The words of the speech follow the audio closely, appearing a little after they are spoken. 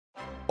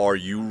Are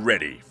you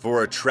ready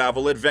for a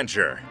travel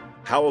adventure?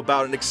 How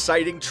about an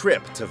exciting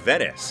trip to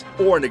Venice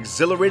or an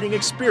exhilarating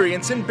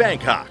experience in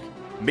Bangkok?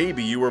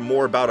 Maybe you are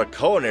more about a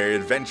culinary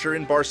adventure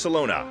in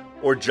Barcelona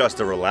or just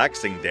a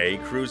relaxing day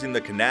cruising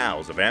the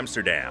canals of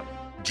Amsterdam.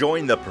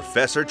 Join the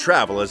Professor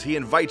Travel as he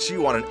invites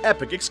you on an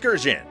epic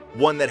excursion,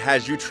 one that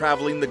has you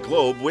traveling the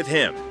globe with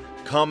him.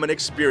 Come and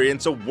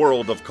experience a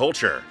world of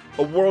culture,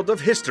 a world of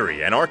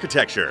history and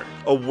architecture,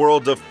 a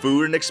world of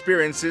food and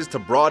experiences to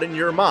broaden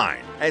your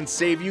mind and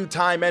save you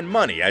time and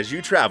money as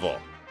you travel.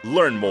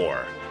 Learn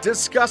more,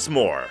 discuss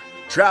more,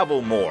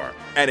 travel more,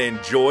 and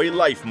enjoy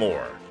life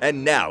more.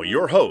 And now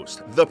your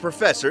host, the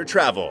Professor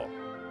Travel.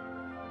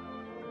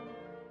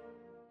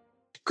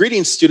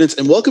 Greetings, students,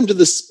 and welcome to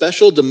this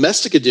special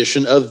domestic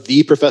edition of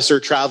The Professor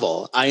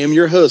Travel. I am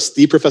your host,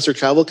 The Professor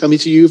Travel, coming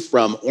to you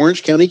from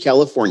Orange County,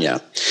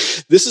 California.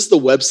 This is the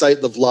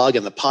website, the vlog,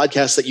 and the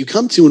podcast that you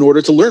come to in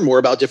order to learn more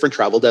about different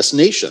travel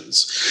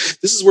destinations.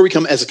 This is where we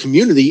come as a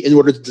community in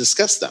order to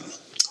discuss them.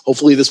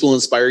 Hopefully, this will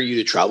inspire you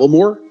to travel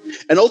more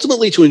and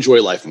ultimately to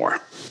enjoy life more.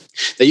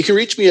 Now, you can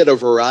reach me at a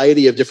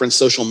variety of different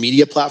social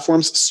media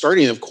platforms,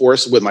 starting, of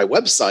course, with my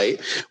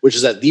website, which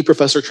is at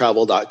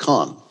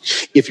theprofessortravel.com.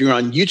 If you're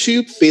on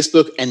YouTube,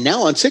 Facebook, and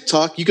now on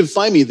TikTok, you can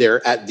find me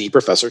there at The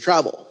Professor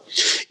Travel.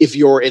 If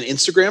you're an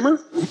Instagrammer,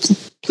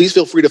 please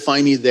feel free to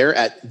find me there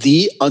at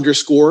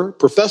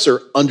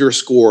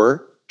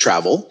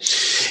the_professor_travel.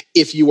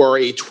 If you are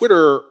a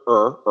Twitter,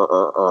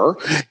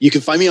 you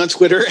can find me on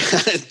Twitter at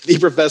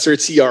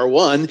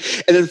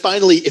theprofessortr1. And then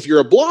finally, if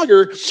you're a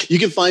blogger, you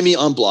can find me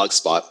on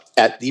Blogspot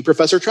at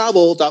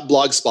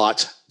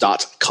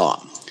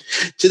theprofessortravel.blogspot.com.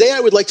 Today, I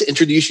would like to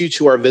introduce you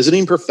to our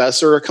visiting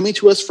professor coming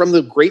to us from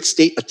the great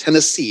state of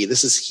Tennessee.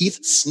 This is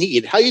Heath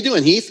Sneed. How you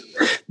doing, Heath?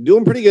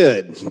 Doing pretty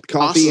good.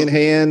 Coffee in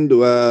hand,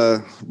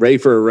 ready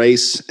for a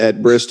race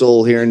at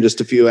Bristol here in just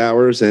a few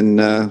hours and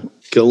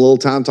kill a little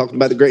time talking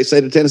about the great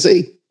state of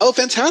Tennessee. Oh,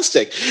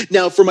 fantastic.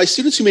 Now, for my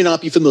students who may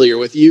not be familiar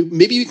with you,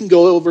 maybe you can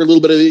go over a little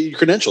bit of your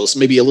credentials,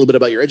 maybe a little bit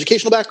about your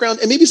educational background,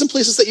 and maybe some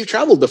places that you've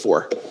traveled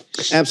before.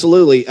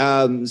 Absolutely.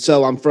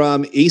 So I'm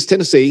from East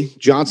Tennessee,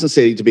 Johnson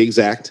City to be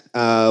exact.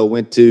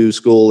 Went to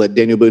school at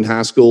Daniel Boone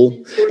High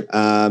School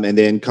and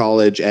then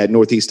college at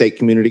Northeast State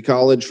Community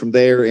College. From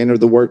there, entered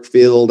the work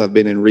field. I've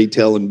been in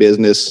retail and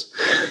business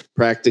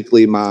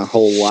practically my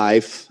whole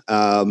life.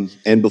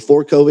 And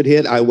before COVID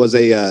hit, I was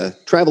a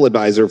travel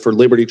advisor for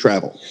Liberty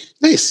Travel.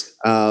 Nice.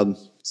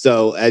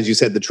 So as you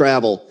said, the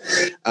travel,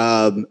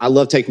 I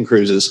love taking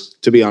cruises,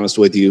 to be honest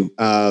with you.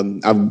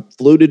 I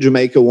flew to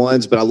Jamaica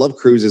once, but I love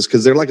cruises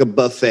because they're like a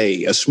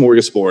buffet, a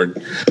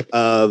smorgasbord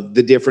of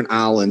the different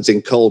islands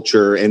and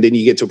culture. And then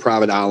you get to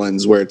private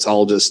islands where it's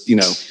all just,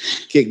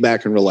 kick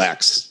back and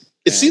relax.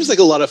 It seems like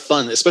a lot of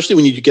fun, especially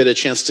when you get a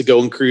chance to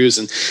go and cruise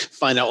and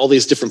find out all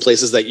these different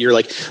places that you're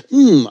like,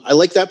 I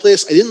like that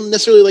place. I didn't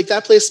necessarily like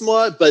that place a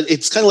lot, but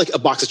it's kind of like a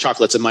box of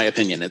chocolates, in my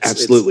opinion.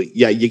 Absolutely.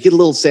 Yeah, you get a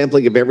little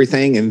sampling of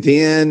everything, and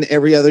then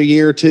every other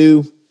year or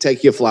two,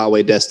 take you a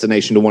flyaway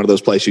destination to one of those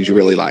places you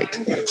really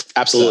liked.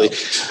 Absolutely.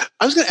 So,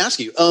 I was going to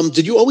ask you,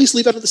 did you always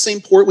leave out of the same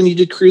port when you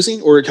did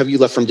cruising, or have you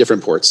left from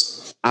different ports?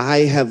 I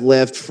have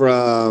left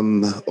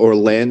from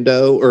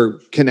Orlando or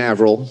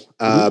Canaveral,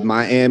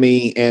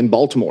 Miami, and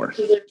Baltimore.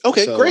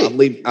 Okay, so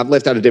great. I've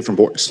left out of different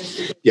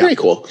ports. Yeah. Very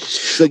cool.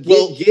 So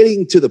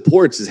getting to the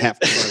ports is half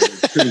the fun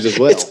of the cruise as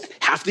well. It's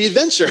half the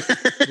adventure.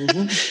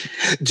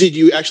 Mm-hmm. Did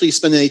you actually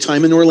spend any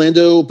time in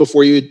Orlando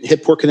before you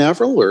hit Port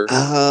Canaveral? Or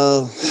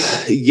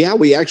yeah,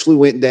 we actually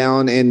went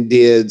down and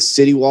did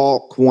City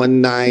Walk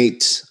one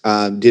night,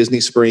 Disney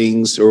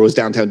Springs, or it was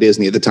Downtown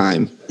Disney at the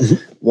time. Mm-hmm.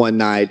 One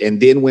night,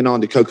 and then went on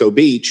to Cocoa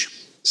Beach,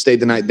 stayed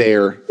the night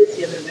there,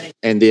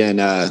 and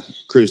then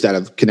cruised out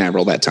of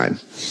Canaveral that time.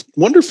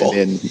 Wonderful.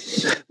 And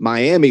then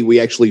Miami, we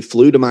actually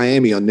flew to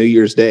Miami on New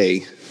Year's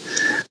Day,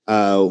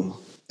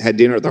 had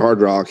dinner at the Hard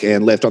Rock,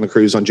 and left on the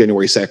cruise on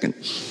January 2nd.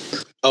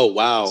 Oh,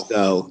 wow.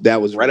 So that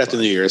was right after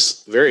New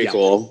Year's. Very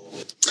cool.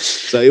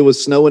 So it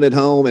was snowing at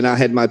home, and I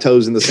had my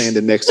toes in the sand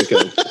in Mexico.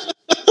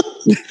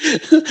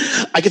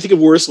 I can think of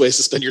worse ways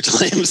to spend your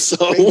time. So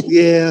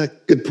yeah,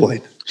 good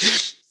point.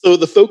 So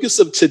the focus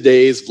of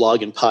today's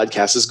vlog and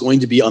podcast is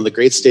going to be on the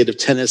great state of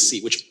Tennessee,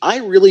 which I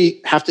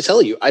really have to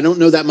tell you, I don't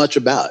know that much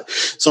about.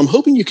 So I'm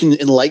hoping you can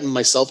enlighten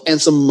myself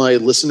and some of my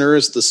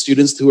listeners, the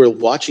students who are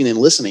watching and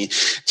listening.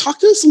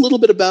 Talk to us a little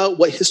bit about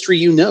what history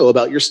you know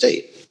about your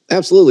state.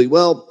 Absolutely.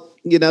 Well,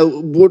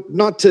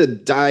 not to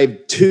dive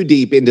too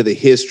deep into the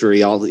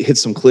history, I'll hit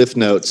some cliff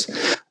notes.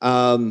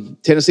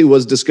 Tennessee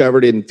was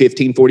discovered in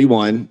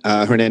 1541.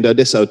 Hernando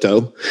de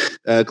Soto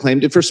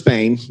claimed it for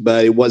Spain,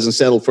 but it wasn't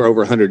settled for over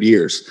 100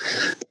 years.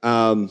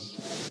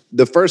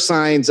 The first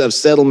signs of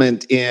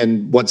settlement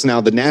in what's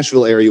now the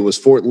Nashville area was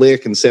Fort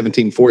Lick in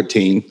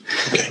 1714.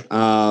 Okay.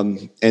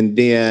 And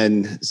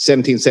then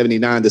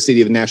 1779, the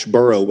city of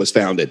Nashboro was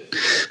founded.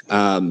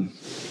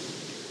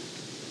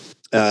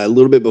 A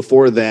little bit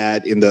before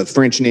that, in the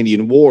French and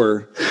Indian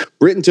War,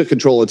 Britain took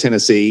control of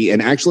Tennessee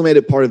and actually made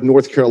it part of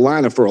North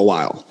Carolina for a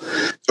while.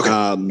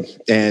 Okay.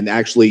 And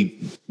actually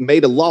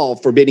made a law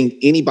forbidding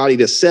anybody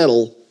to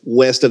settle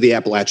west of the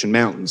Appalachian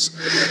Mountains.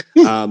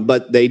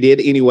 But they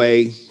did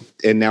anyway.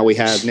 And now we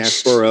have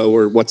Nashboro,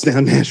 or what's now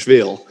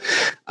Nashville.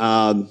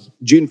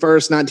 June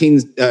 1st,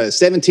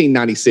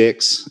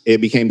 1796, it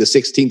became the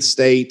 16th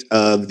state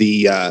of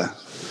the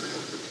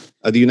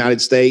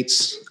United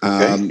States.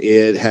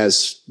 It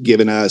has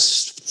given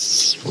us,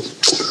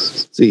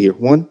 let's see here,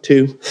 1,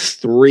 2,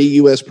 3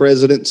 U.S.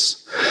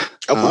 presidents.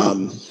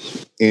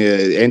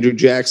 Andrew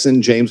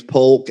Jackson, James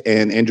Polk,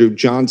 and Andrew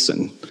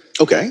Johnson.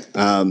 Okay.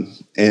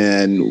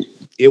 And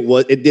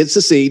it did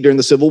secede during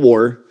the Civil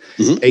War.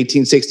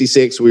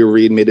 1866, we were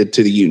readmitted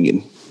to the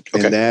Union.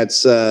 Okay. And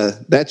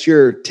that's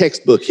your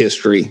textbook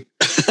history.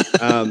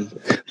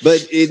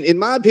 But in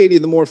my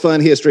opinion, the more fun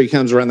history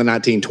comes around the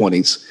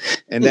 1920s.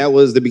 And that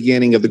was the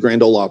beginning of the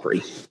Grand Ole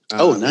Opry.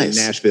 Nice.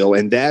 In Nashville.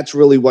 And that's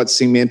really what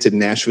cemented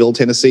Nashville,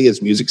 Tennessee as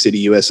Music City,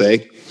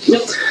 USA.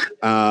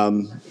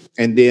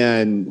 And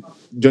then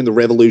during the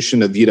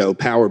revolution of,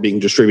 power being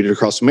distributed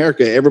across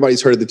America,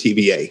 everybody's heard of the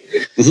TVA.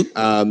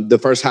 The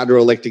first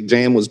hydroelectric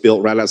dam was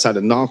built right outside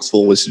of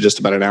Knoxville, which is just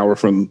about an hour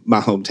from my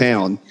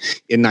hometown,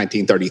 in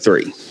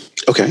 1933.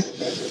 Okay.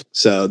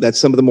 So that's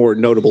some of the more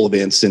notable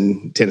events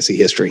in Tennessee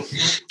history.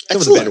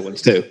 Some of the better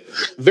ones, too.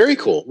 Very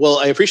cool. Well,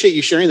 I appreciate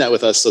you sharing that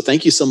with us. So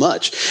thank you so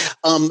much.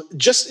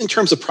 Just in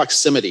terms of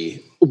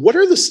proximity, what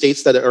are the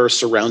states that are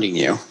surrounding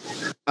you?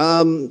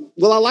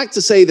 Well, I like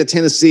to say that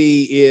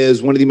Tennessee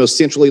is one of the most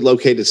centrally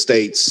located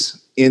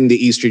states in the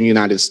eastern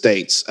United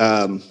States.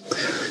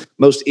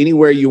 Most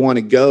anywhere you want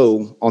to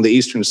go on the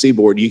eastern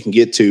seaboard, you can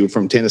get to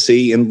from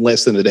Tennessee in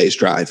less than a day's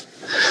drive.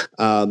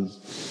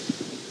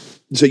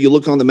 So you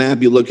look on the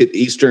map, you look at the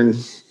eastern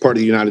part of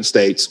the United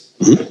States.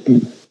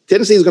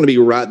 Tennessee is going to be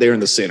right there in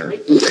the center.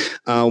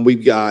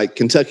 We've got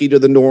Kentucky to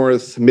the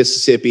north,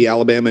 Mississippi,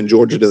 Alabama, and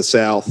Georgia to the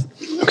south.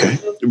 Okay.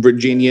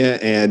 Virginia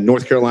and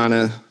North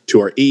Carolina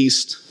to our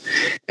east,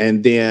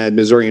 and then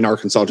Missouri and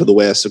Arkansas to the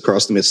west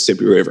across the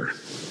Mississippi River.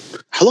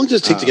 How long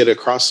does it take to get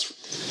across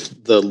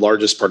the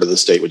largest part of the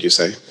state, would you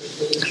say?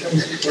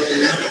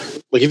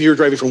 Like if you were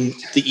driving from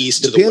the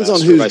east to the west. Depends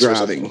on who's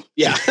driving.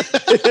 Yeah.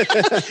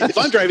 If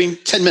I'm driving,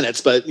 10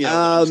 minutes, but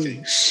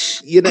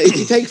if you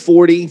take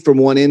 40 from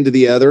one end to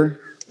the other,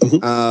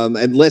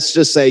 and let's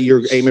just say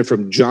you're aiming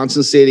from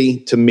Johnson City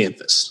to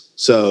Memphis.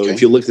 So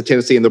if you look at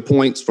Tennessee and the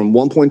points from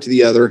one point to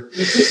the other,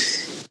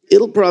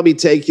 it'll probably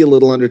take you a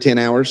little under 10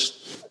 hours.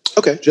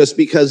 Okay. Just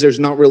because there's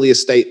not really a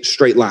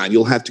straight line.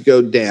 You'll have to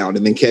go down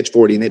and then catch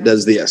 40, and it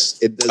does this.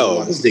 It does a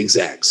lot of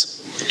zigzags.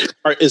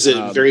 Is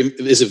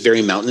it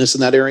very mountainous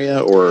in that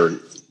area, or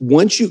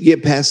once you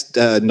get past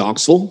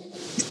Knoxville,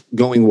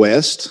 going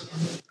west,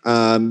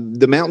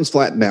 the mountains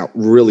flatten out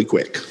really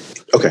quick.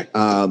 Okay.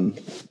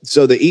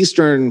 So the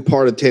eastern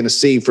part of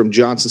Tennessee, from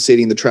Johnson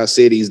City and the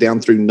Tri-Cities down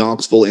through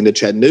Knoxville into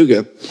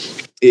Chattanooga,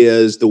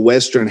 is the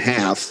western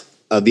half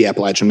of the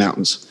Appalachian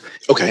Mountains.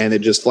 Okay. And it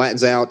just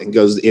flattens out and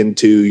goes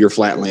into your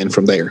flatland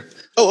from there.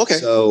 Oh, okay.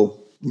 So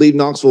leave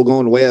Knoxville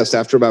going west,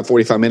 after about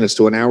 45 minutes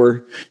to an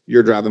hour,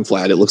 you're driving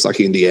flat. It looks like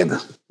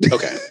Indiana.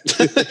 Okay.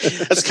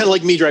 That's kind of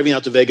like me driving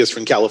out to Vegas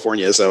from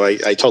California. So I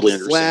totally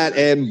understand. Flat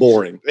and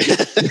boring.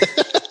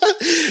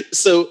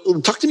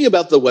 So talk to me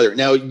about the weather.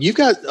 Now you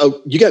got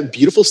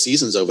beautiful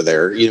seasons over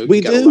there.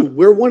 We do.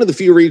 We're one of the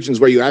few regions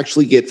where you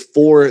actually get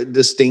 4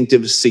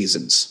 distinctive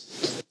seasons.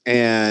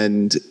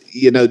 And,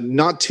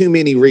 not too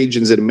many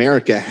regions in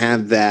America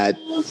have that,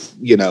 what's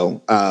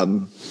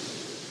the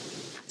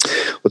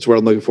word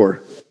I'm looking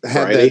for?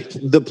 Have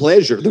the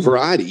pleasure, the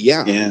variety.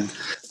 Yeah.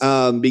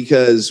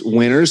 Because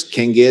winters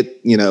can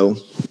get,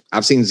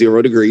 I've seen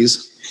 0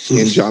 degrees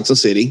in Johnson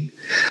City.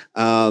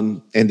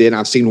 And then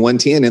I've seen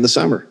 110 in the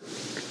summer.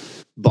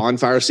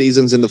 Bonfire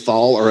seasons in the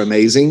fall are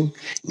amazing.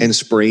 In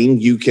spring,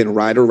 you can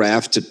ride a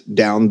raft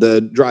down the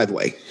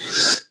driveway.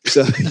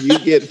 So you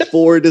get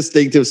 4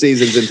 distinctive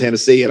seasons in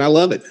Tennessee, and I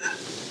love it.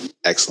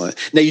 Excellent.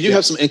 Now, you do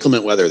have some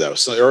inclement weather, though.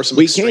 So there are some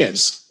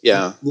extremes.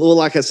 Yeah. Well,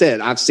 like I said,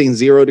 I've seen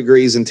 0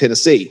 degrees in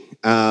Tennessee.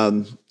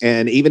 And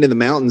even in the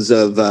mountains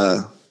of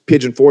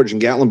Pigeon Forge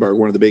and Gatlinburg,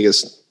 one of the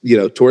biggest,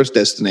 tourist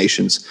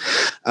destinations,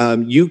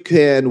 you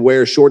can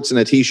wear shorts and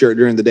a T-shirt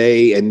during the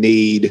day and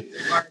need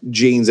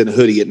jeans and a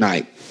hoodie at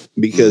night,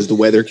 because the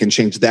weather can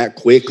change that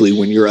quickly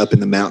when you're up in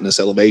the mountainous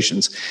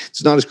elevations.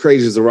 It's not as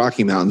crazy as the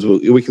Rocky Mountains,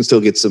 but we can still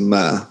get some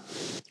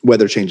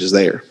weather changes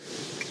there.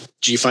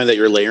 Do you find that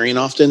you're layering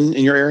often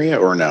in your area,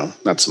 or no,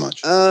 not so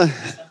much?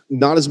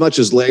 Not as much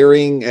as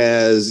layering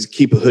as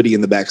keep a hoodie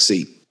in the back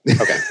seat.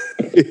 Okay.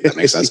 That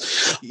makes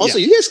sense. Also,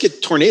 you guys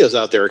get tornadoes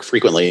out there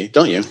frequently,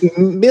 don't you?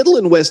 Middle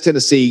and West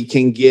Tennessee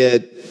can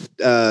get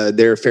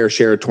their fair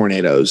share of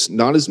tornadoes.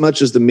 Not as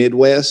much as the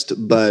Midwest,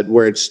 but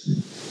where it's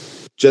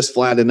just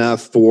flat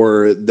enough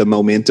for the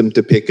momentum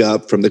to pick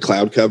up from the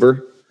cloud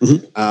cover.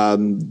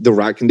 The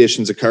right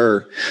conditions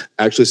occur.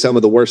 Actually, some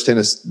of the worst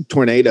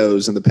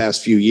tornadoes in the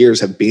past few years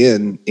have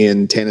been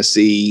in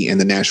Tennessee and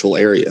the Nashville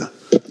area.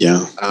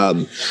 Yeah.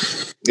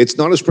 It's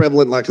not as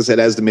prevalent, like I said,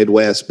 as the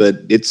Midwest, but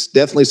it's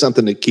definitely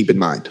something to keep in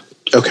mind.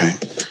 Okay.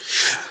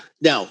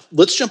 Now,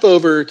 let's jump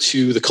over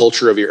to the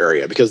culture of your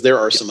area, because there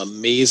are some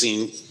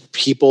amazing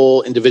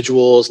people,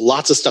 individuals,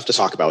 lots of stuff to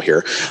talk about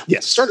here.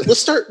 Yes. Let's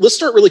start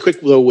really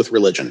quick though with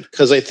religion,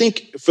 because I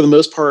think for the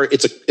most part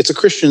it's a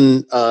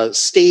Christian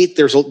state.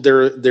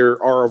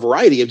 There are a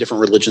variety of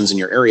different religions in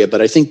your area,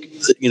 but I think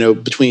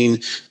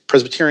between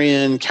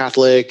Presbyterian,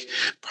 Catholic,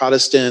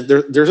 Protestant,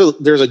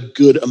 there's a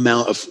good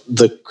amount of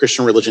the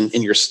Christian religion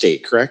in your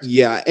state, correct?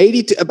 Yeah,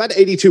 about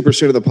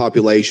 82% of the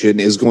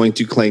population is going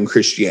to claim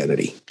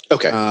Christianity.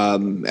 Okay.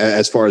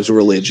 As far as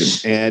religion,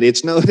 and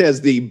it's known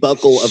as the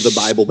buckle of the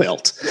Bible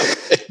Belt.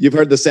 You've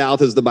heard the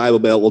South is the Bible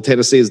Belt. Well,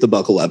 Tennessee is the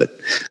buckle of it.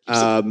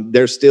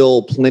 There's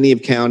still plenty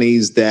of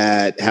counties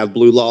that have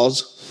blue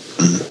laws.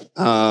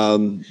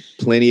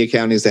 Plenty of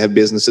counties that have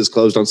businesses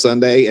closed on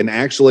Sunday, and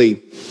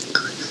actually,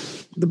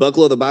 the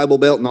buckle of the Bible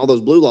Belt and all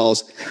those blue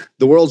laws.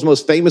 The world's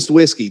most famous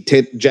whiskey,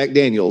 Jack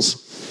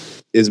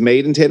Daniels, is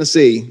made in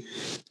Tennessee,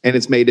 and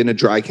it's made in a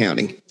dry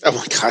county. Oh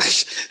my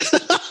gosh.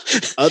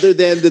 Other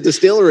than the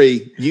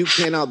distillery, you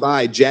cannot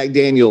buy Jack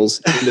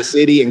Daniels in the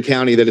city and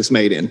county that it's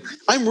made in.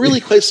 I'm really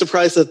quite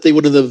surprised that they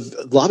wouldn't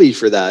have lobbied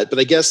for that, but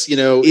I guess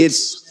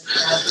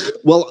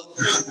well,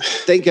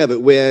 think of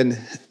it when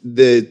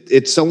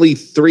it's only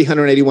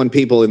 381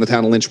 people in the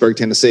town of Lynchburg,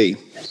 Tennessee.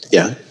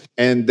 Yeah.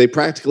 And they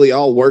practically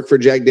all work for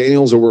Jack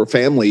Daniels or were a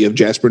family of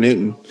Jasper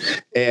Newton.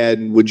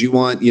 And would you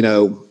want,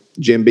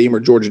 Jim Beam or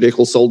George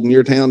Dickel sold in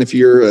your town if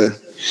you're a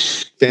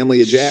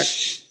family of Jack?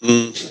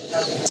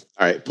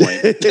 All right, point.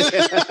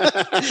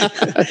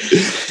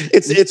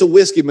 It's a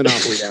whiskey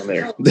monopoly down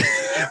there.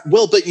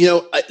 Well, but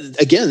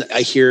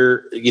I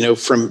hear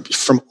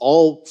from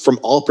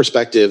all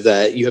perspective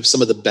that you have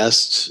some of the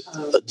best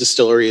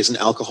distilleries and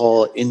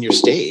alcohol in your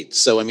state.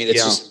 So I mean,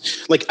 it's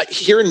just like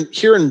here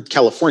in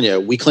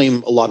California, we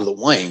claim a lot of the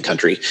wine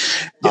country,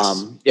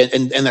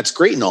 and that's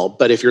great and all.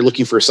 But if you're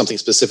looking for something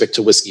specific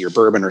to whiskey or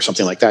bourbon or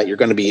something like that, you're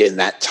going to be in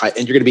that type,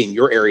 and you're going to be in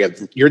your area,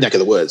 your neck of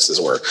the woods, as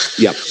it were.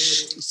 Yep.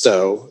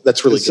 So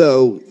that's really good. So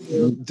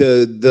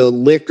the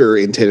liquor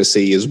in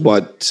Tennessee is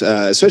what,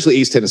 especially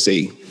East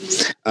Tennessee,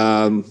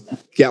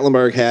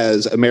 Gatlinburg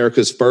has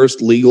America's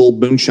first legal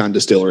moonshine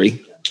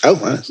distillery. Oh,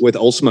 wow. With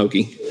Old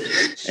Smoky.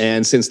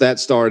 And since that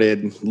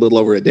started a little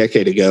over a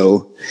decade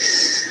ago,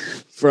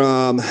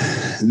 from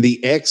the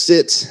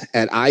exit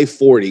at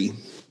I-40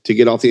 to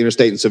get off the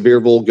interstate in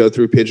Sevierville, go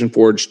through Pigeon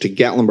Forge to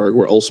Gatlinburg,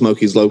 where Old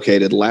Smoky is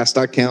located. Last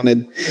I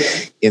counted,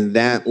 in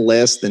that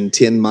less than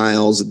 10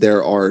 miles,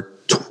 there are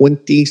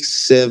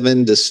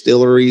 27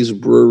 distilleries,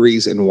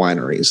 breweries, and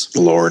wineries.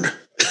 Lord.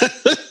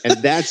 And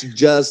that's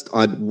just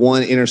on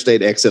one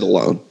interstate exit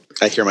alone.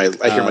 I hear my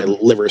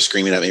liver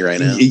screaming at me right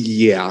now.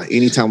 Yeah.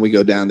 Anytime we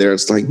go down there,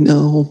 it's like,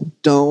 no,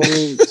 don't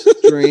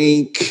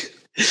drink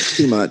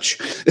too much.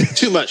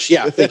 Too much.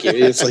 Yeah. Thank you.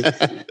 It's like,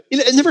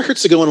 it never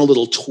hurts to go on a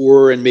little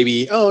tour and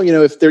maybe,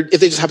 if they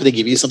just happen to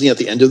give you something at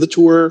the end of the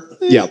tour.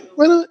 Yeah.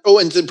 Why not? Oh,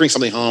 and to bring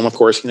something home, of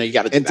course, you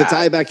got to do And that. to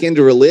tie back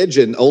into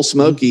religion, Old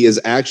Smoky is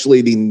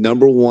actually the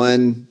number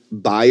one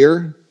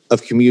buyer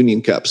of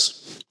communion cups.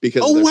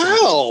 Because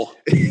wow.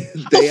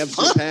 They have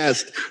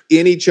surpassed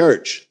any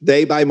church.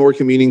 They buy more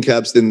communion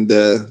cups than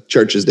the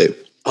churches do.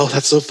 Oh,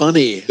 that's so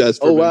funny.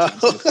 Oh, wow.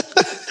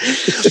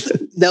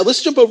 Now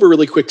let's jump over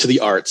really quick to the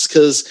arts,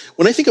 because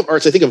when I think of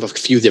arts, I think of a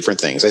few different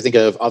things. I think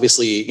of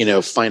obviously,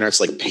 fine arts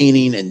like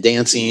painting and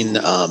dancing,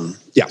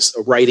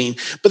 writing,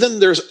 but then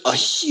there's a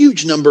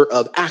huge number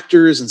of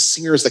actors and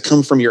singers that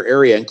come from your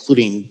area,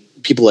 including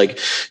people like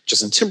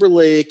Justin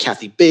Timberlake,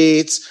 Kathy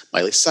Bates,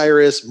 Miley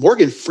Cyrus,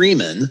 Morgan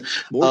Freeman.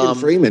 Morgan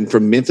Freeman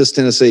from Memphis,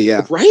 Tennessee.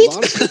 Yeah. Right? A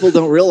lot of people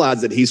don't realize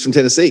that he's from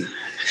Tennessee.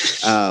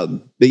 But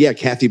yeah,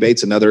 Kathy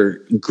Bates,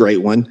 another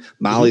great one.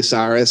 Miley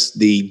Cyrus,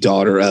 the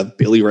daughter of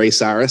Billy Ray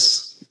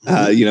Cyrus.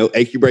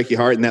 Achy Breaky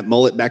Heart and that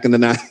mullet back in the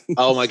night.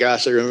 Oh my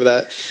gosh, I remember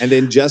that. And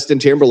then Justin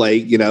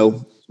Timberlake,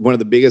 one of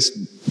the biggest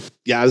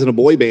guys in a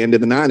boy band in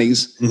the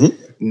 90s. Mm-hmm.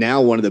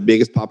 Now one of the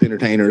biggest pop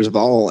entertainers of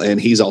all,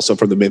 and he's also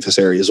from the Memphis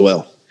area as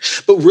well.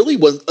 But really,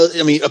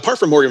 apart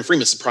from Morgan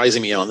Freeman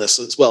surprising me on this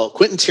as well,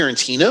 Quentin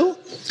Tarantino,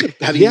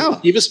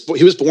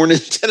 he was born in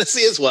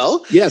Tennessee as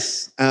well.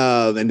 Yes,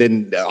 and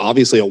then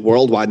obviously a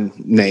worldwide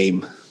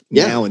name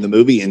now in the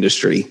movie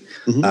industry.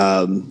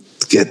 Mm-hmm.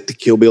 Get the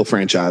Kill Bill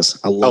franchise.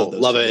 I love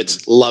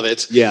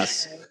it.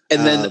 Yes.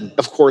 And then,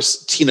 of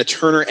course, Tina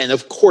Turner. And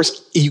of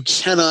course, you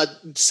cannot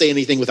say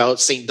anything without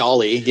St.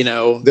 Dolly,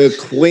 The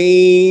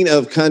queen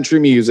of country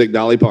music,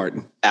 Dolly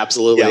Parton.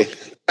 Absolutely.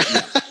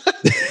 Yeah.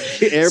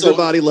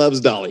 Everybody loves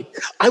Dolly.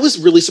 I was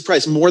really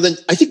surprised. More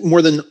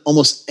than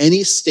almost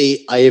any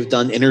state I have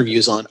done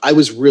interviews on, I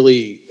was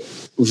really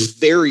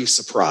very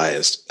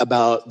surprised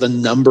about the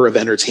number of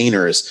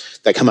entertainers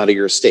that come out of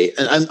your state.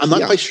 And I'm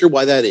not quite sure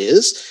why that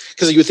is,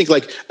 because you would think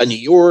like a New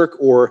York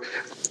or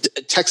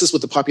Texas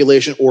with the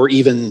population, or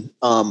even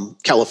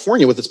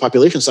California with its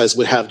population size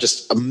would have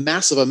just a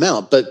massive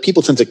amount, but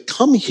people tend to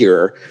come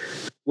here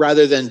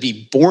rather than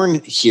be born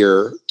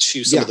here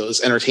to some of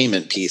those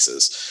entertainment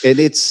pieces. And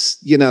it's,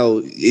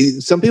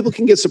 some people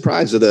can get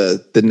surprised with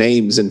the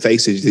names and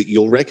faces that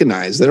you'll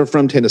recognize that are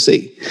from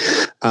Tennessee.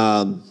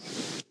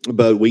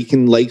 But we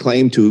can lay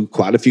claim to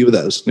quite a few of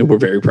those, and we're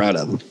very proud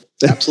of them.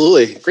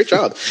 Absolutely. Great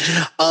job.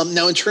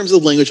 Now, in terms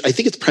of language, I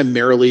think it's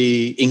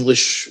primarily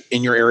English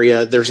in your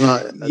area. There's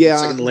not a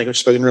second language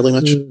spoken really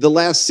much. The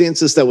last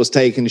census that was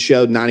taken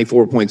showed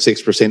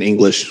 94.6%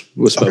 English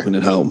was spoken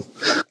at home.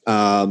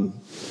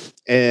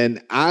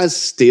 And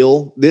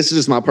this is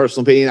just my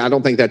personal opinion, I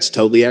don't think that's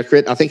totally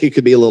accurate. I think it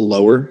could be a little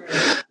lower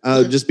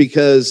just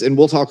because, and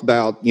we'll talk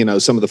about,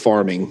 some of the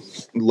farming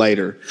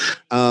later.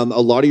 A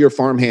lot of your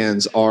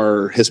farmhands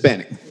are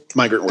Hispanic.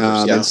 Migrant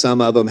workers, and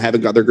some of them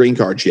haven't got their green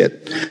cards yet.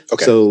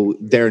 Okay. So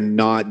they're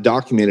not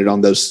documented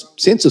on those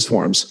census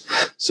forms.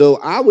 So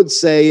I would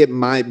say it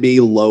might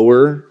be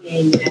lower,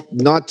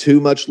 not too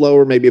much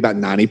lower, maybe about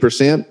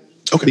 90%.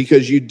 Okay.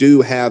 Because you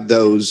do have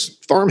those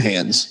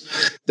farmhands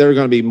that are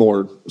going to be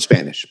more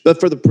Spanish. But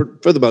for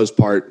the most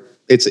part,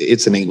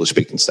 it's an English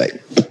speaking state.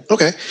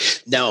 Okay.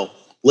 Now,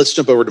 let's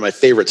jump over to my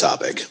favorite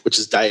topic, which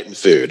is diet and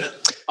food.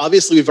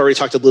 Obviously, we've already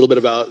talked a little bit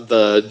about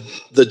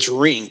the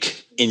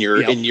drink in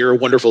your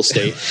wonderful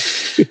state.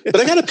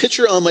 But I got a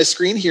picture on my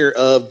screen here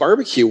of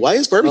barbecue. Why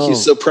is barbecue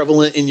so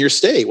prevalent in your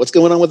state? What's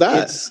going on with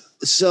that?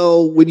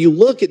 So when you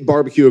look at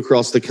barbecue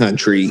across the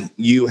country,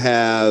 you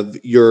have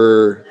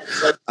your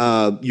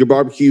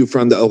barbecue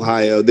from the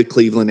Ohio, the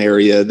Cleveland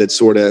area that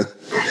sort of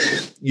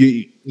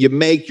you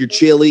make your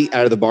chili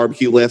out of the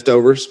barbecue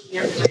leftovers.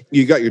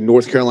 You got your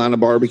North Carolina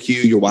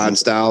barbecue, your wide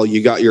style.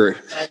 You got your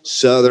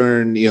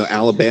Southern,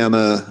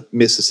 Alabama,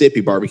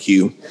 Mississippi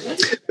barbecue.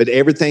 But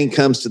everything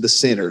comes to the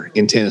center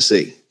in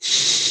Tennessee.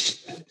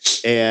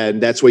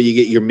 And that's where you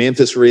get your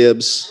Memphis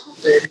ribs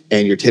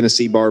and your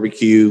Tennessee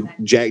barbecue.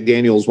 Jack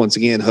Daniel's, once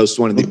again, hosts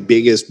one of the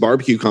biggest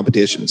barbecue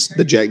competitions,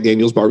 the Jack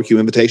Daniel's Barbecue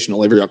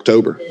Invitational, every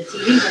October.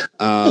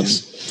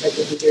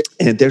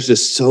 And there's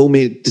just so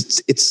many.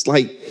 It's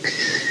like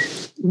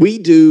we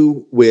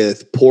do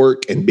with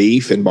pork and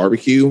beef and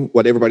barbecue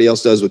what everybody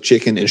else does with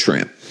chicken and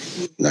shrimp.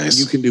 Nice.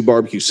 You can do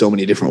barbecue so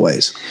many different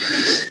ways.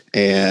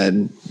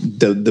 And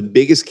the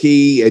biggest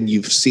key, and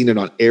you've seen it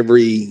on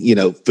every,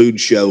 food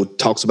show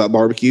talks about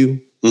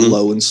barbecue,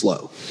 low and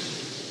slow.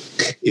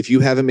 If you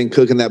haven't been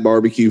cooking that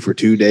barbecue for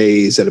 2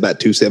 days at about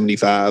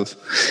 275,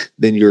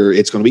 then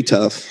it's going to be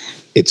tough.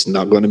 It's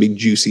not going to be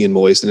juicy and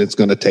moist, and it's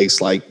going to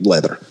taste like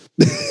leather.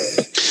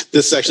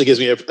 This actually gives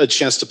me a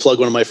chance to plug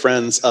one of my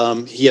friends.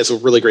 He has a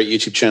really great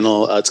YouTube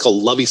channel. It's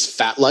called Lovey's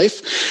Fat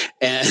Life.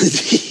 And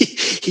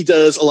he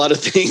does a lot of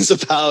things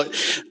about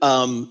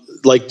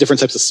like different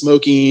types of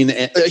smoking.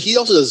 And he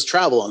also does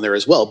travel on there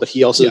as well. But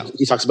he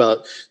talks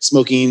about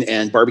smoking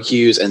and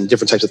barbecues and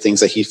different types of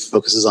things that he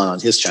focuses on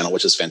his channel,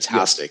 which is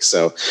fantastic. Yeah.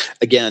 So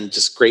again,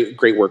 just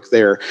great work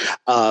there.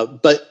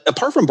 But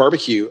apart from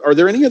barbecue, are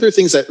there any other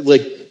things that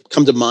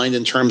come to mind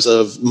in terms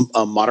of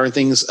modern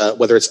things,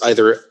 whether it's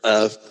either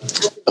a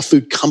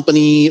food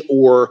company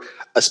or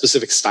a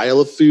specific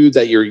style of food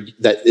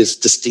that is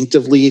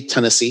distinctively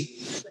Tennessee?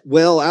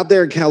 Well, out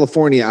there in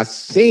California, I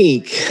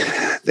think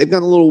they've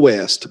gone a little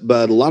west,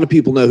 but a lot of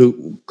people know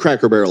who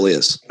Cracker Barrel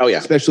is. Oh, yeah.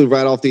 Especially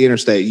right off the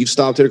interstate. You've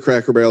stopped at a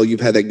Cracker Barrel,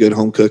 you've had that good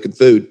home cooking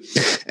food,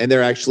 and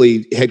they're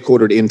actually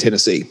headquartered in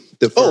Tennessee.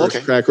 The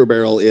first Cracker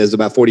Barrel is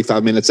about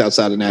 45 minutes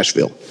outside of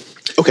Nashville.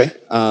 Okay.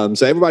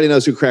 So everybody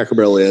knows who Cracker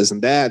Barrel is,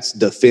 and that's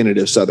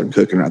definitive Southern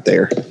cooking right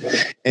there.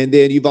 And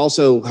then you've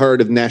also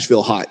heard of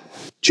Nashville Hot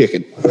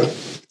Chicken.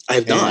 I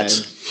have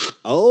not.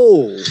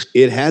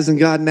 It hasn't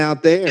gotten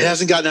out there. It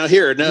hasn't gotten out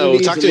here. No,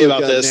 talk to me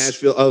about this.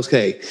 Nashville.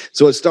 Okay.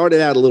 So it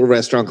started out a little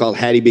restaurant called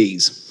Hattie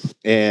B's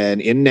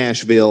and in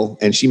Nashville,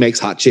 and she makes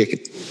hot chicken.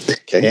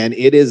 Okay. And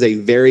it is a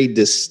very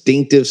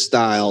distinctive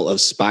style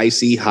of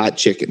spicy hot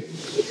chicken.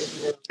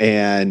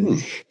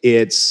 And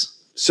it's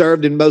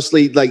served in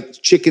mostly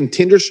like chicken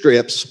tender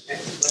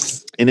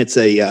strips, and it's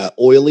a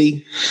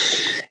oily.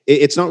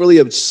 It's not really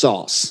a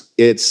sauce.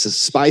 It's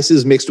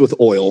spices mixed with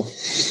oil,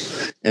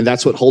 and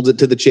that's what holds it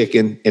to the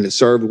chicken. And it's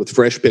served with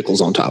fresh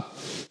pickles on top.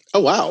 Oh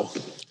wow!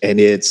 And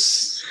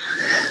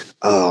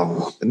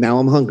now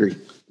I'm hungry.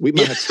 We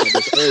might have to start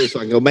this early so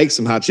I can go make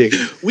some hot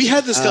chicken. We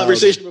had this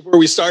conversation before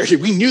we started.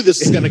 We knew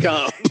this was going to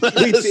come.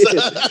 We did.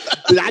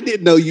 But I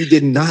didn't know you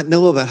did not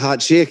know about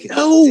hot chicken.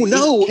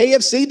 No.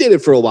 KFC did it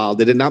for a while.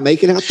 Did it not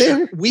make it out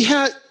there? We've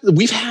had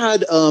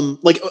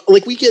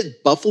like we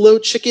get buffalo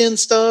chicken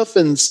stuff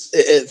and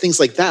things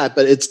like that.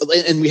 But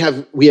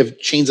we have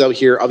chains out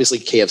here. Obviously,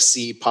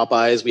 KFC,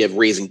 Popeyes. We have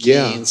Raising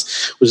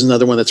Cane's, which is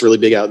another one that's really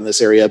big out in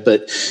this area.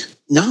 But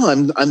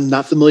no, I'm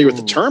not familiar with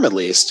the term, at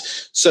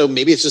least. So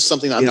maybe it's just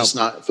something that I'm just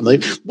not familiar.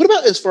 What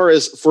about as far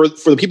as for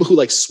the people who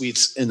like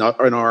sweets in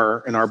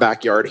our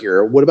backyard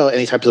here? What about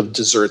any types of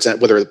desserts,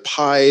 whether it's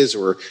pies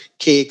or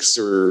cakes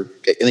or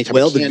any type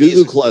of candies? The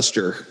Goo Goo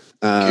Cluster.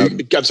 I'm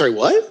sorry,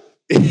 what?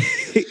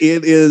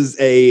 It's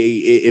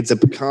a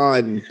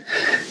pecan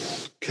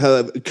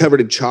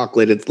covered in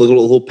chocolate. It's a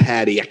little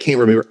patty. I can't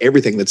remember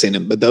everything that's in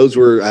them, but those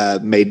were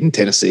made in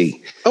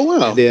Tennessee. Oh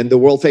wow! And then the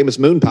world famous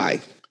moon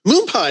pie.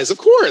 Moon pies, of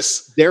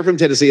course. They're from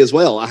Tennessee as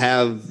well. I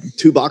have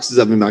 2 boxes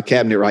of them in my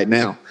cabinet right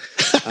now.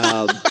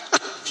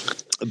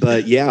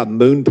 But yeah,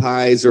 moon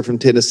pies are from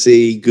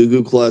Tennessee, Goo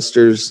Goo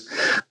Clusters.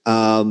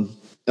 A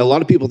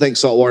lot of people think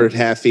saltwater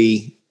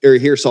taffy or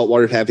hear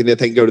saltwater taffy, they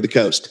think go to the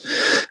coast.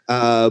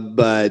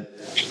 But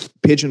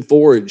Pigeon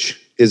Forge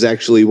is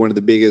actually one of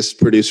the biggest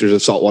producers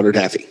of saltwater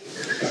taffy.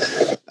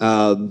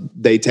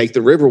 They take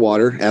the river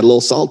water, add a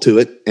little salt to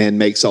it, and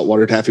make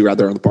saltwater taffy right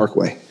there on the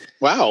Parkway.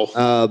 Wow.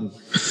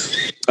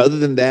 Other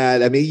than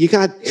that, I mean,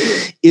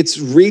 it's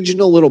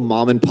regional little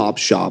mom and pop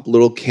shop,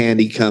 little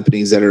candy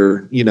companies that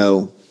are,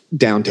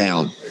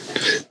 downtown.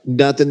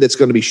 Nothing that's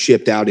going to be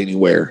shipped out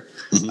anywhere.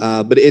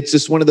 Mm-hmm. But it's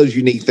just one of those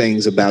unique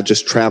things about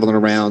just traveling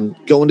around,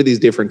 going to these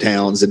different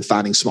towns and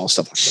finding small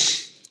stuff like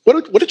that.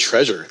 What a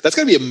treasure. That's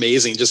going to be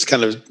amazing. Just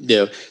kind of,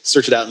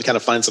 search it out and kind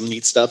of find some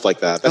neat stuff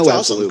like that. That's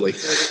absolutely.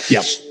 Awesome.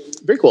 Yeah.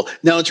 Very cool.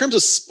 Now, in terms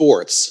of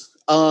sports,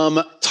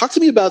 talk to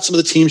me about some of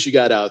the teams you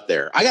got out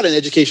there. I got an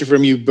education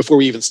from you before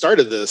we even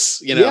started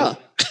this, Yeah.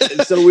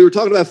 So we were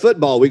talking about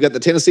football. We got the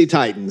Tennessee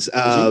Titans,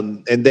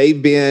 and they've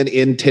been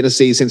in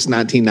Tennessee since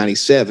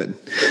 1997.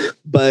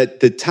 But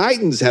the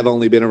Titans have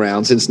only been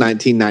around since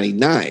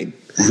 1999.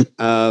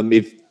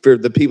 For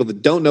the people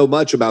that don't know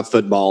much about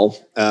football,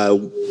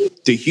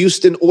 the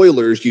Houston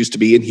Oilers used to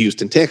be in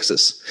Houston,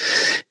 Texas.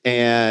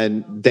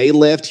 And they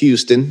left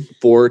Houston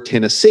for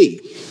Tennessee.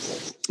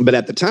 But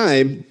at the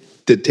time,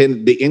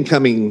 the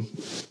incoming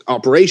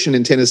operation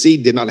in Tennessee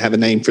did not have a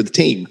name for the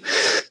team.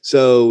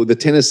 So the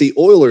Tennessee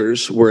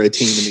Oilers were a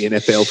team in the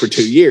NFL for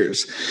 2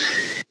 years.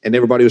 And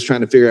everybody was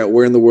trying to figure out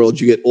where in the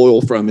world you get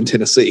oil from in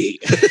Tennessee.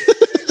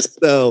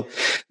 So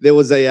there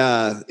was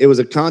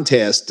a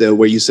contest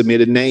where you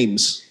submitted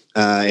names.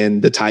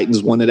 And the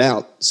Titans won it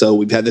out. So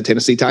we've had the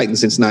Tennessee Titans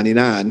since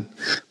 99,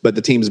 but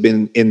the team's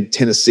been in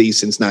Tennessee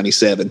since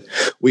 97.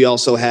 We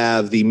also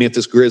have the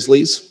Memphis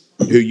Grizzlies,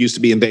 who used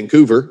to be in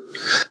Vancouver.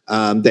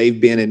 They've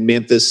been in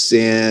Memphis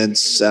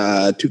since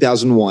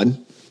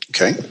 2001.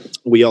 Okay.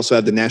 We also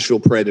have the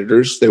Nashville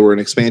Predators. They were an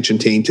expansion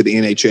team to the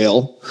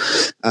NHL,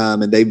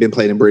 and they've been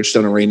playing in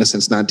Bridgestone Arena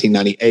since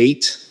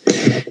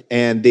 1998.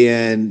 And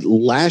then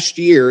last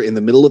year, in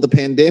the middle of the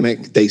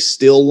pandemic, they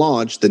still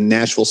launched the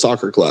Nashville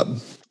Soccer Club.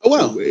 Oh,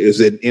 wow. It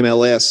was an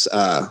MLS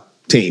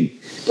team.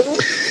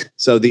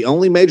 So the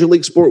only major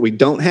league sport we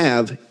don't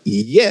have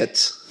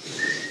yet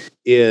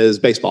is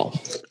baseball.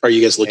 Are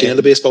you guys looking at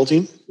the baseball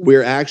team?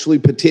 We're actually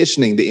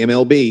petitioning the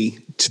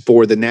MLB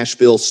for the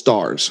Nashville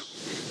Stars.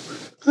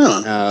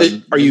 Huh.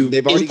 Are you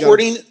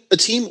importing a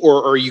team,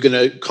 or are you going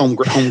to home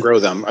grow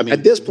them? I mean,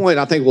 at this point,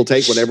 I think we'll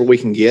take whatever we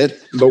can get,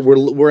 but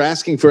we're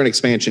asking for an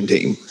expansion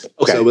team.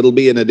 Okay. So it'll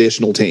be an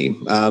additional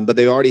team. But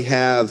they already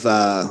have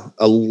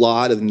a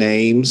lot of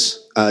names.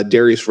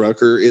 Darius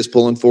Rucker is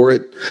pulling for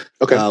it.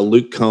 Okay.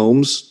 Luke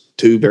Combs,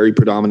 two very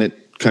predominant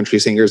country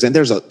singers, and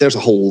there's a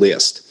whole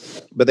list.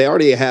 But they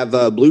already have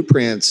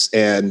blueprints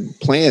and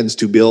plans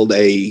to build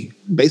a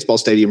baseball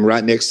stadium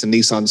right next to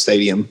Nissan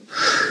Stadium,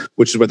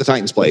 which is where the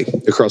Titans play,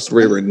 across the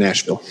river in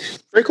Nashville.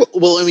 Very cool.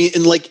 Well, I mean,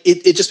 and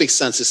it just makes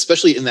sense,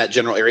 especially in that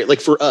general area. Like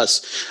for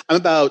us, I'm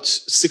about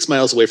 6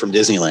 miles away from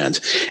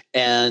Disneyland,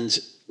 and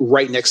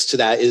right next to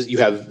that is you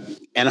have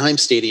Anaheim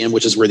Stadium,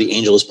 which is where the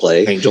Angels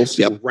play. Angels,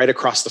 yep. Right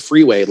across the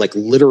freeway, like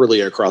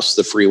literally across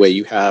the freeway,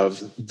 you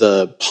have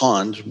the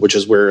pond, which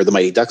is where the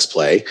Mighty Ducks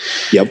play.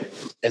 Yep.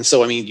 And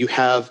so, I mean, you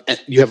have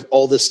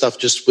all this stuff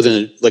just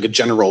within a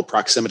general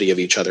proximity of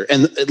each other.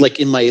 And like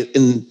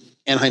in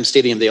Anaheim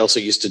Stadium, they also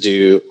used to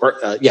do,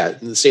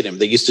 in the stadium,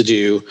 they used to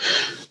do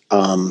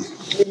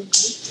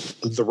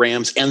the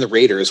Rams and the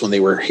Raiders when they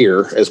were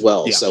here as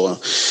well. Yeah.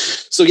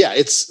 So yeah,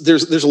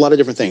 there's a lot of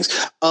different things.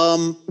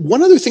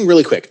 One other thing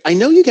really quick. I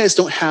know you guys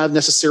don't have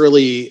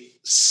necessarily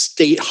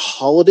state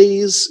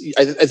holidays.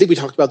 I think we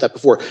talked about that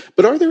before,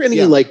 but are there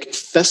any like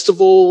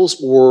festivals,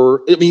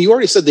 or, I mean, you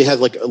already said they had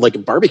like a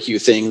barbecue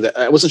thing that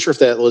I wasn't sure if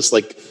that was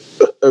like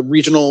a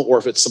regional or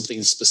if it's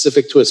something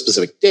specific to a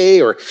specific day,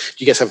 or do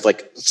you guys have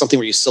like something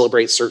where you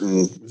celebrate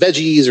certain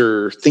veggies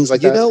or things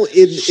like that? You know,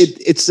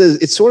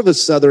 it's sort of a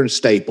Southern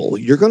staple.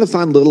 You're going to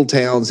find little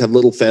towns have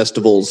little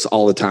festivals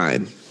all the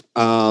time.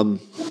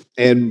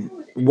 And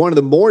one of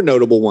the more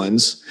notable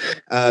ones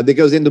that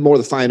goes into more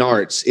of the fine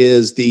arts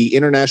is the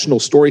International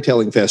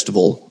Storytelling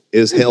Festival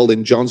is held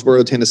in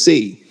Jonesboro,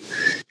 Tennessee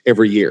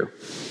every year.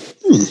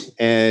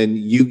 And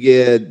you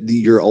get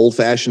your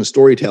old-fashioned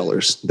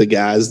storytellers, the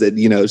guys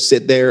that,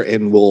 sit there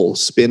and will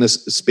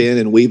spin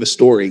and weave a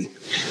story.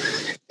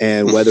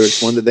 And whether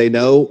it's one that they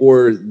know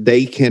or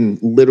they can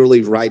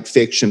literally write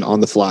fiction on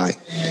the fly.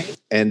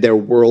 And they're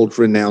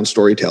world-renowned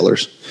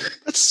storytellers.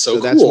 That's so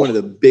cool. That's one of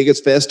the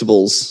biggest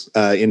festivals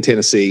in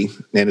Tennessee,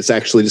 and it's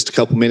actually just a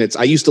couple minutes.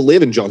 I used to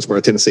live in Jonesboro,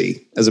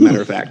 Tennessee, as a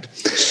matter of fact.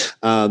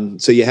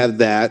 So you have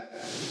that.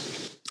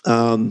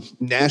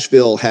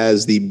 Nashville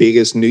has the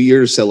biggest New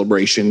Year's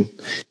celebration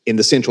in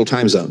the Central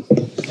Time Zone.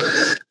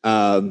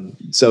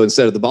 So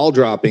instead of the ball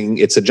dropping,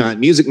 it's a giant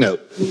music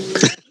note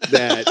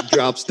that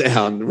drops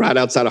down right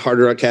outside of Hard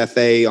Rock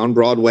Cafe on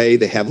Broadway.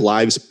 They have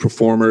live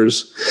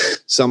performers.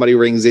 Somebody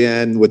rings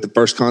in with the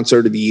first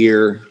concert of the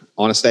year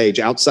on a stage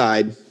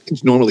outside.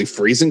 It's normally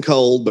freezing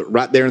cold, but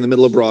right there in the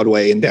middle of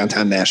Broadway in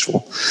downtown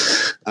Nashville.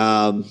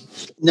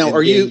 Now,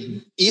 are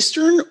you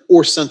Eastern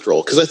or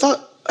Central? Because I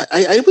thought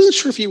I wasn't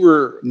sure if you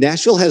were.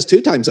 Nashville has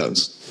 2 time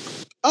zones.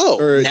 Oh,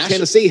 or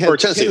Tennessee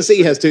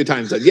has two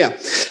time zones. Yeah.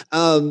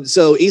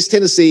 So East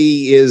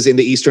Tennessee is in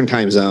the Eastern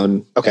time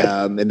zone. Okay.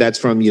 And that's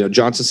from,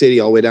 Johnson City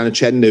all the way down to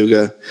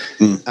Chattanooga.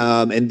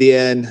 And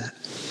then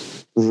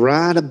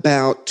right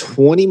about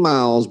 20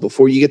 miles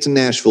before you get to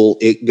Nashville,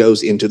 it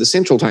goes into the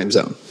Central time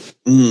zone.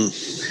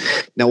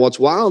 Now, what's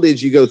wild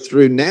is you go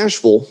through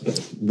Nashville.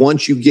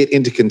 Once you get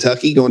into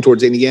Kentucky, going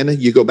towards Indiana,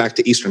 you go back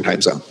to Eastern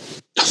time zone.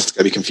 It's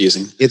gotta be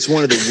confusing. It's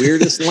one of the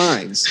weirdest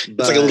lines.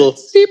 It's like a little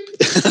beep.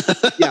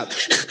 Yeah.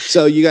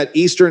 So you got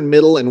Eastern,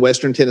 Middle, and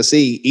Western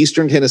Tennessee.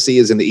 Eastern Tennessee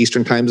is in the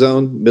Eastern time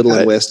zone. Middle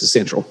and West is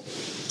Central.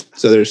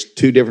 So there's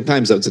two different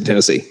time zones in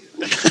Tennessee.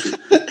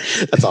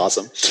 That's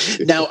awesome.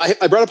 Now,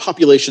 I brought a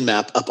population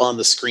map up on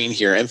the screen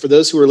here. And for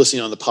those who are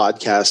listening on the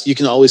podcast, you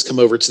can always come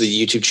over to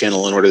the YouTube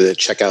channel in order to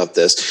check out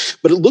this.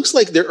 But it looks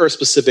like there are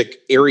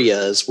specific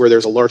areas where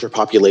there's a larger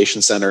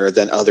population center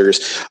than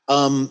others.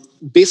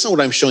 Based on what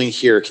I'm showing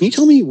here, can you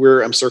tell me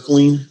where I'm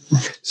circling?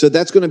 So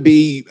that's going to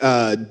be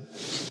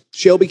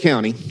Shelby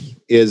County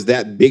is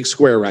that big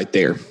square right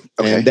there.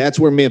 Okay. And that's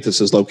where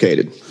Memphis is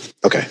located.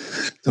 Okay.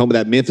 Home of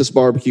that Memphis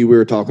barbecue we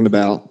were talking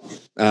about.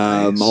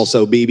 Nice.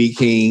 Also B.B.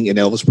 King and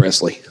Elvis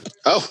Presley.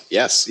 Oh,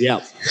 yes.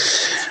 Yeah.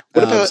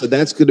 So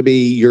that's going to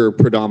be your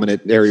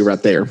predominant area right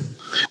there.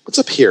 What's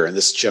up here in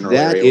this general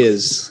area?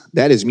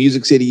 That is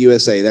Music City,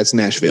 USA. That's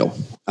Nashville.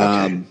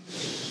 Okay.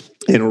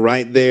 And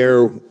right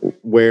there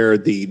where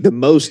the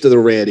most of the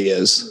red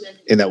is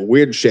in that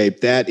weird shape,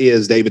 that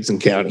is Davidson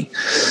County.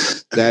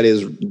 That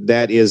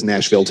is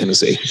Nashville,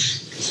 Tennessee.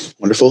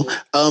 Wonderful.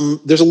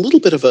 There's a little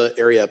bit of an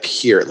area up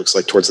here, it looks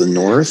like, towards the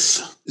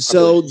north.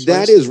 So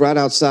that is right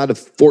outside of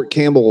Fort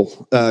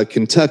Campbell,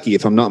 Kentucky,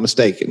 if I'm not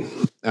mistaken.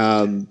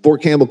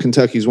 Fort Campbell,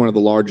 Kentucky is one of the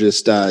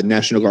largest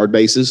National Guard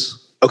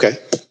bases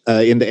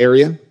in the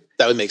area.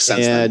 That would make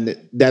sense. And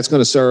that's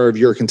going to serve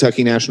your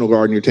Kentucky National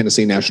Guard and your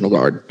Tennessee National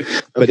Guard.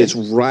 But it's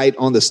right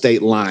on the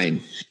state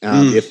line,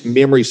 if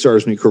memory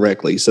serves me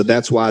correctly. So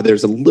that's why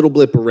there's a little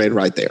blip of red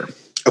right there.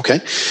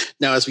 Okay.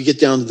 Now, as we get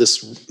down to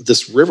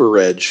this river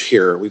edge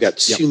here, we've got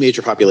two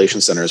major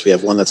population centers. We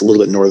have one that's a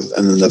little bit north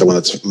and another one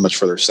that's much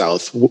further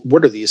south.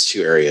 What are these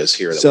two areas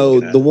here? So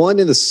the one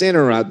in the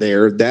center right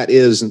there, that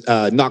is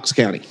Knox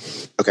County.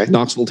 Okay.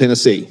 Knoxville,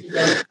 Tennessee,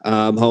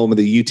 home of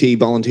the UT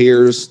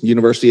Volunteers,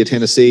 University of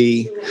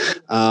Tennessee.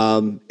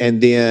 And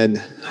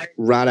then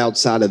right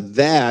outside of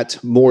that,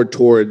 more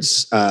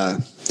towards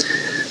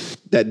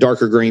that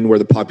darker green where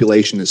the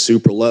population is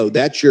super low,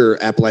 that's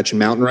your Appalachian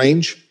Mountain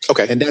Range.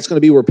 Okay. And that's going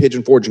to be where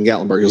Pigeon Forge and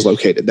Gatlinburg is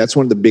located. That's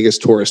one of the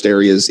biggest tourist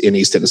areas in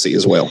East Tennessee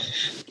as well.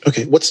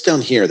 Okay. What's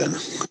down here then?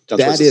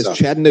 That is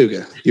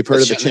Chattanooga. You've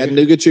heard of the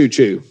Chattanooga Choo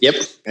Choo. Yep.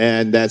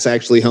 And that's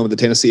actually home of the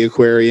Tennessee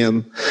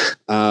Aquarium,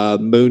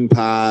 Moon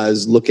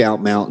Pies,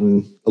 Lookout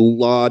Mountain, a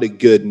lot of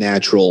good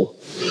natural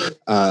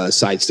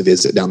sites to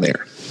visit down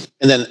there.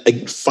 And then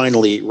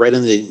finally, right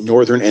in the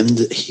northern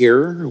end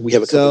here, we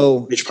have a couple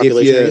of major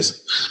population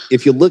areas.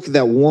 If you look at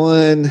that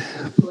one,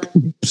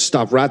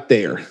 stop right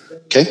there.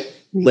 Okay.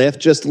 Left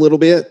just a little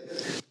bit.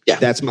 Yeah.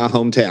 That's my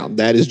hometown.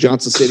 That is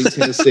Johnson City,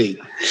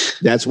 Tennessee.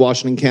 That's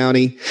Washington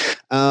County.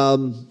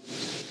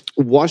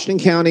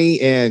 Washington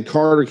County and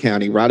Carter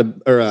County,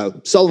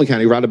 Sullivan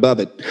County, right above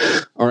it,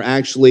 are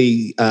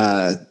actually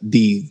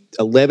the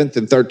 11th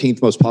and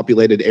 13th most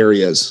populated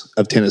areas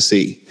of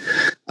Tennessee.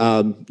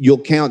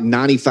 You'll count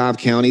 95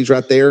 counties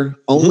right there.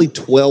 Only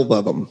 12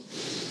 of them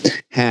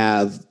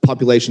have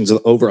populations of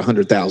over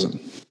 100,000.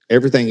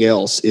 Everything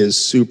else is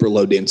super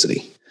low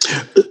density.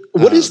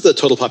 What is the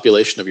total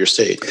population of your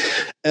state?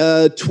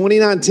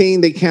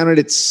 2019, they counted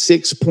at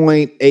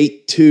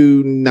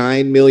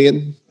 6.829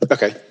 million.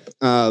 Okay.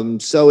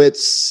 So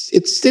it's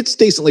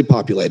decently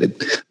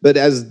populated, but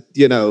as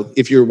you know,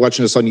 if you're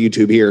watching us on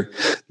YouTube here,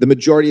 the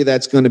majority of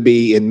that's going to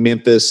be in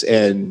Memphis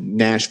and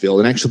Nashville.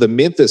 And actually the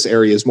Memphis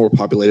area is more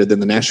populated than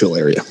the Nashville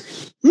area.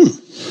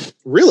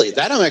 Really?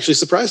 That I'm actually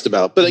surprised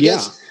about, but I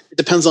guess it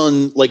depends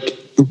on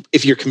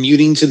if you're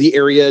commuting to the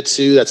area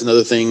too, that's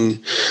another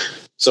thing.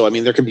 So, I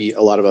mean, there could be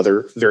a lot of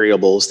other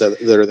variables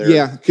that are there.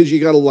 Yeah. Cause you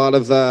got a lot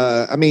of,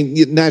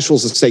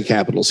 Nashville's a state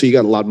capital. So you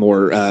got a lot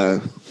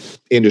more,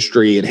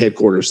 industry and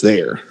headquarters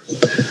there.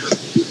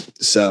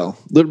 So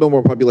a little bit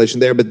more population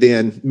there, but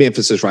then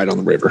Memphis is right on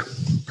the river.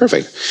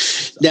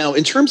 Perfect. Now,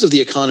 in terms of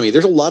the economy,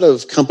 there's a lot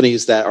of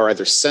companies that are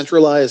either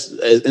centralized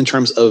in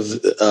terms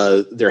of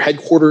their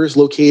headquarters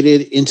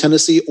located in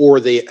Tennessee, or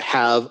they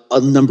have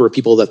a number of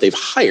people that they've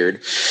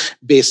hired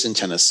based in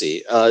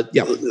Tennessee.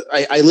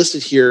 I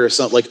listed here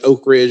some like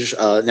Oak Ridge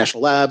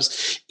National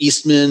Labs,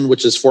 Eastman,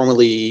 which is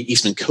formerly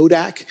Eastman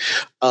Kodak,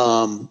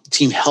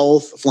 Team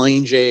Health,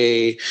 Flying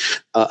J,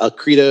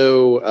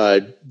 Credo,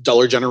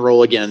 Dollar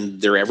General. Again,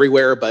 they're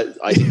everywhere, but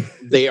I think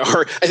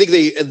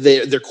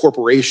their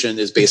corporation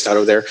is based out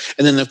of there.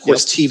 And then, of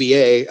course,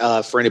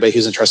 TVA, for anybody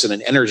who's interested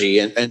in energy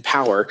and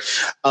power.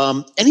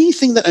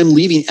 Anything that I'm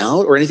leaving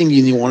out or anything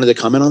you wanted to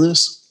comment on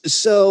this?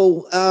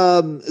 So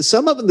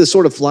some of them that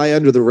sort of fly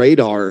under the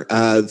radar,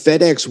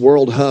 FedEx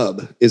World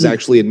Hub is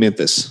actually in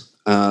Memphis.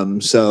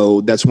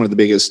 So that's one of the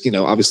biggest,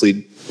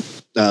 obviously,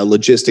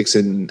 logistics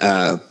and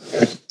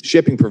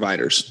shipping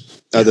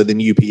providers other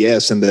than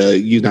UPS and the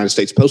United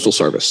States Postal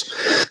Service.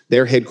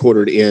 They're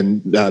headquartered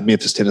in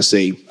Memphis,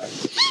 Tennessee.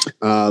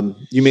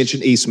 You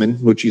mentioned Eastman,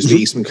 which used to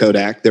be Eastman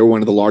Kodak. They're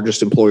one of the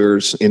largest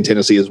employers in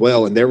Tennessee as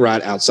well, and they're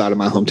right outside of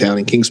my hometown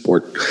in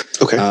Kingsport.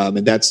 Okay.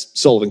 And that's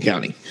Sullivan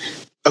County.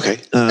 Okay.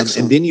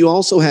 And then you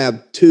also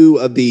have two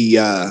of the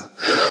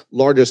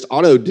largest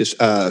auto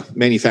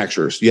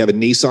manufacturers. You have a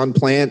Nissan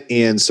plant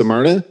in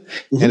Smyrna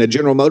and a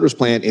General Motors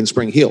plant in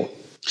Spring Hill.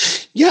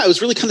 Yeah, I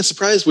was really kind of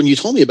surprised when you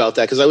told me about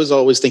that, because I was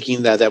always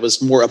thinking that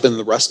was more up in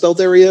the Rust Belt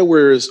area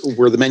where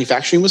the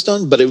manufacturing was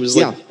done. But it was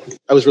like,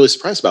 I was really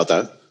surprised about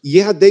that.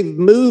 Yeah, they've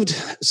moved.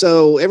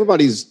 So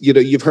everybody's,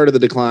 you've heard of the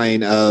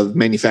decline of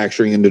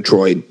manufacturing in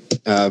Detroit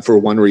for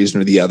one reason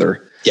or the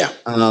other. Yeah.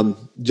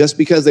 Just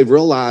because they've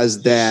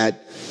realized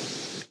that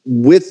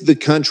with the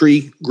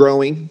country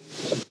growing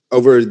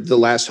over the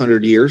last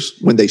 100 years,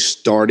 when they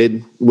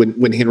started,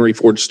 when Henry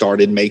Ford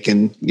started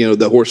making,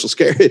 the horseless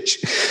carriage,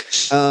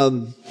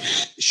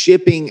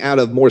 shipping out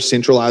of more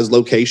centralized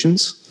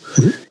locations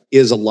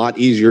is a lot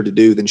easier to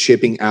do than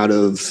shipping out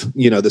of,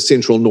 the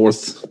central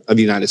north of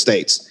the United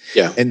States.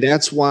 Yeah. And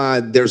that's why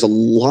there's a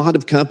lot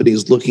of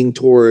companies looking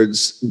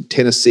towards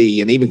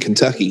Tennessee and even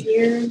Kentucky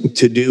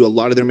to do a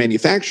lot of their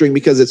manufacturing,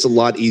 because it's a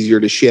lot easier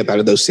to ship out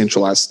of those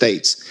centralized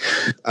states,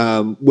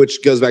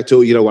 which goes back to,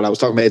 what I was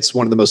talking about. It's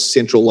one of the most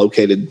centrally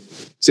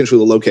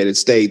located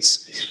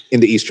states in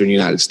the eastern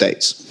United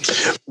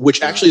States.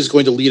 Which actually is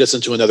going to lead us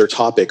into another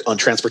topic on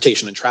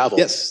transportation and travel.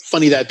 Yes.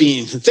 Funny that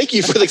being. Thank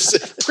you for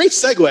the great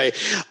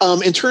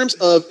segue. In terms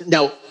of,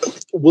 now,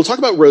 we'll talk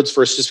about roads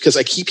first, just because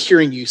I keep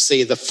hearing you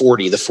say the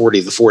 40.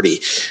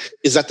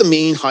 Is that the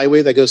main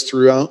highway that goes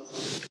throughout?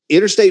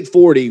 Interstate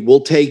 40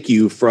 will take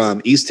you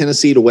from East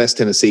Tennessee to West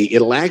Tennessee.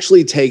 It'll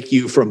actually take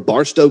you from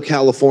Barstow,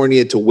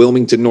 California to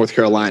Wilmington, North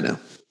Carolina.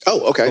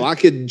 Oh, okay. So I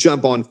could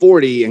jump on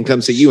 40 and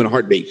come see you in a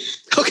heartbeat.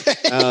 Okay.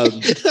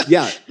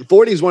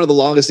 40 is one of the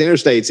longest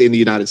interstates in the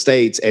United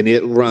States, and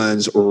it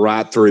runs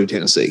right through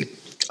Tennessee.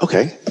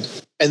 Okay.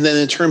 And then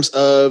in terms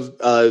of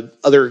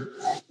other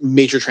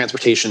major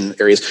transportation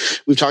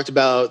areas, we've talked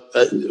about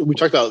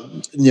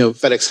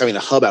FedEx having a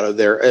hub out of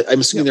there.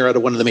 I'm assuming they're out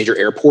of one of the major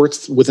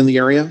airports within the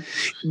area.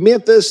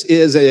 Memphis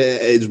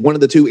is one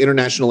of the two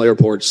international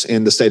airports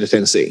in the state of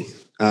Tennessee.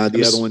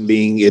 The other one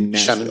being in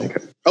Nashville.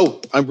 Chattanooga.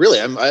 Oh, I would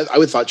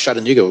have thought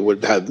Chattanooga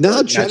would have.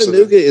 No,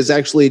 Chattanooga is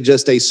actually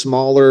just a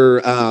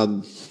smaller.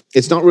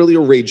 It's not really a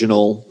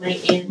regional,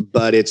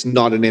 but it's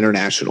not an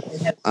international.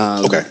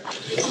 Okay.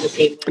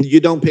 You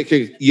don't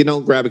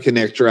grab a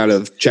connector out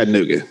of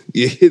Chattanooga.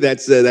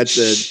 That's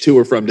a to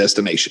or from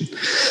destination.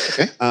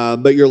 Okay.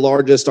 But your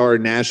largest are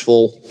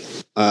Nashville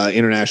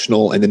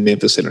International and then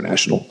Memphis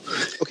International.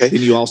 Okay.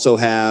 Then you also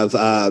have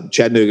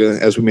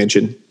Chattanooga, as we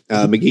mentioned,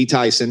 McGee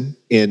Tyson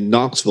in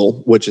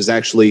Knoxville, which is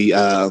actually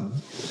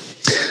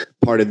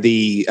part of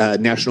the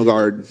National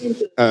Guard,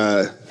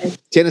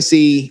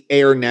 Tennessee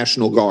Air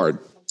National Guard.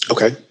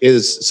 Okay.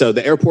 So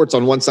the airport's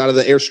on one side of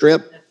the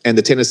airstrip and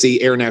the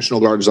Tennessee Air National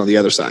Guard is on the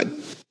other side.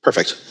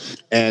 Perfect.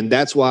 And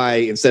that's why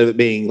instead of it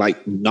being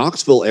like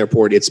Knoxville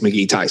Airport, it's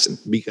McGee Tyson,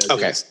 because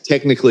it's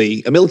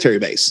technically a military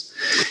base.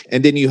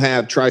 And then you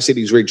have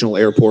Tri-Cities Regional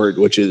Airport,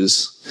 which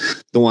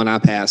is the one I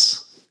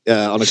pass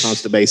on a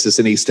constant basis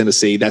in East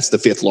Tennessee. That's the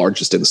 5th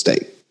largest in the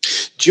state.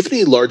 Do you have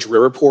any large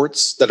river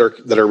ports that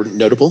are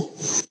notable?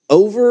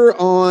 Over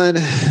on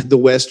the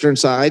western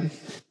side.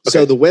 Okay.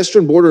 So the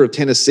western border of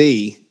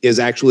Tennessee is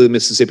actually the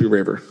Mississippi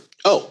River.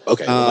 Oh,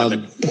 okay.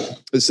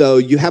 So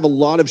you have a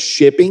lot of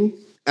shipping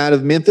out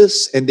of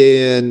Memphis, and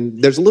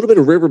then there's a little bit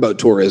of riverboat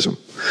tourism.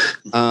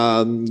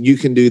 You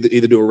can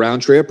either do a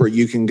round trip, or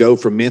you can go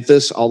from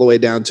Memphis all the way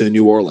down to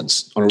New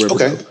Orleans on a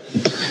riverboat.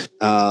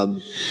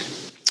 Okay.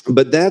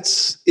 But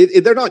that's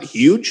it. They're not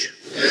huge,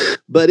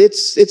 but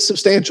it's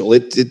substantial.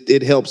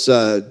 It helps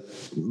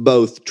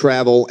both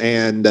travel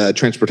and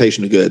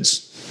transportation of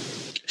goods.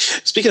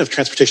 Speaking of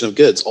transportation of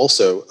goods,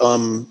 also,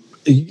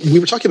 we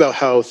were talking about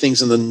how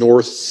things in the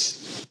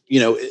north,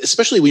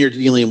 especially when you're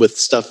dealing with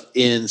stuff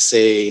in,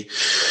 say,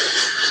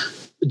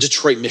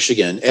 Detroit,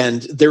 Michigan,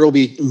 and there will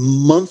be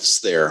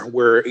months there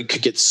where it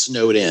could get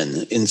snowed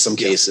in some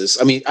cases.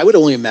 I mean, I would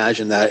only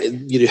imagine that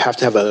you'd have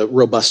to have a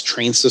robust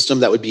train system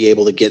that would be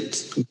able to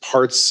get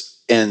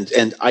parts and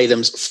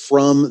items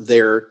from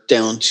there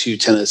down to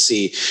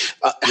Tennessee.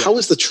 How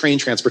is the train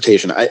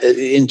transportation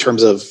in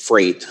terms of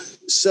freight?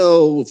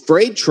 So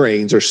freight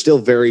trains are still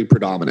very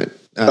predominant.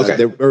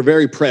 They're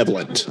very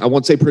prevalent. I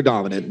won't say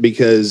predominant,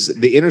 because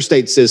the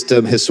interstate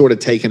system has sort of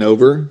taken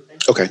over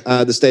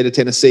the state of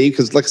Tennessee.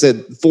 Because like I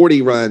said,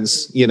 40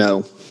 runs,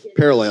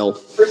 parallel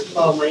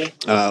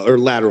or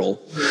lateral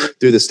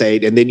through the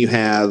state. And then you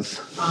have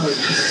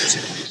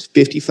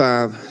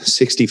 55,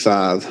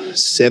 65,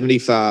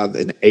 75,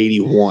 and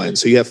 81.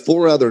 So you have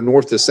 4 other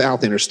north to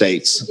south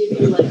interstates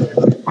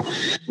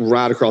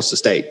right across the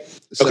state.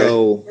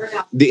 So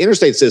the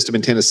interstate system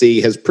in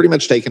Tennessee has pretty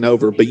much taken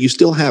over, but you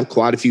still have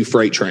quite a few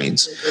freight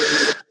trains.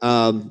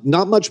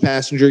 Not much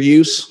passenger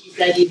use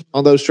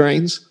on those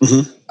trains,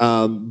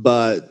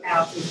 but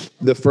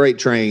the freight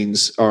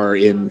trains are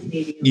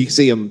you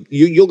see them,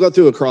 you'll go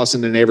through a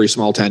crossing in every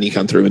small town you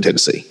come through in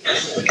Tennessee.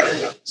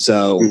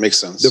 So it makes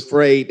sense. The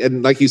freight,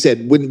 and like you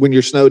said, when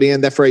you're snowed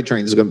in, that freight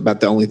train is about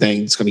the only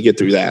thing that's going to get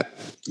through that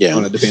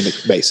on a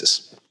dependent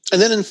basis.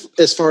 And then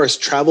as far as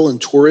travel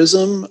and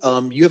tourism,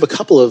 you have a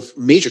couple of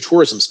major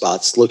tourism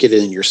spots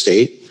located in your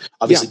state.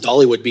 Obviously,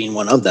 Dollywood being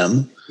one of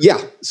them.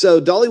 Yeah. So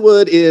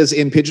Dollywood is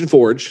in Pigeon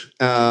Forge,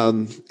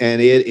 and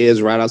it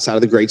is right outside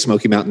of the Great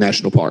Smoky Mountain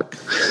National Park.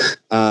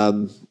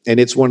 And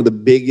it's one of the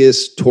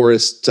biggest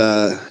tourist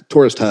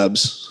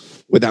hubs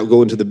without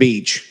going to the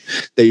beach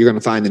that you're going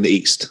to find in the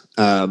East,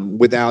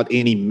 without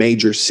any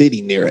major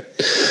city near it.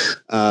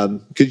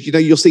 Because,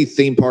 you'll see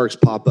theme parks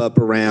pop up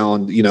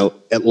around,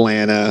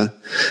 Atlanta.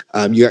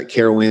 You got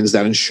Carowinds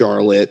down in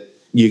Charlotte.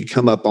 You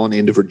come up on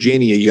into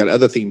Virginia, you got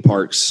other theme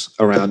parks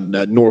around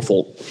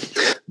Norfolk.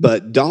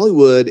 But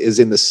Dollywood is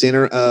in the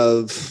center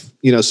of,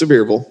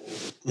 Sevierville.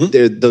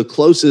 The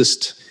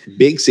closest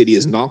big city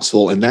is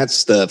Knoxville, and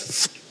that's the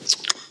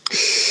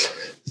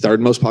third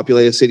most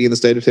populated city in the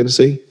state of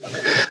Tennessee.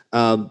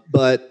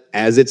 But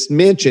as it's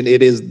mentioned,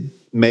 it is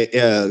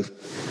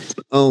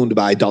owned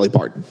by Dolly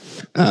Parton.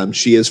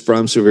 She is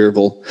from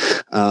Sevierville.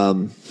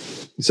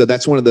 So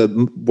that's one of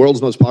the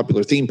world's most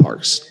popular theme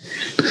parks.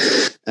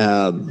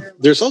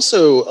 There's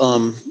also,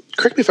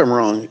 correct me if I'm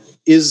wrong,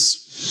 is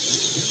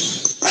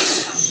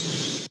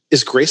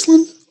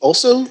Graceland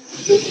also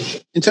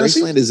in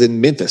Tennessee? Graceland is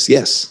in Memphis,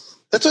 yes.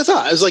 That's what I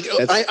thought. I was like,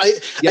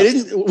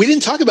 we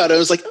didn't talk about it. I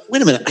was like,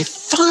 wait a minute. I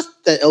thought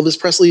that Elvis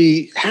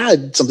Presley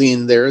had something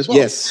in there as well.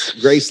 Yes.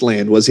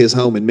 Graceland was his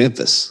home in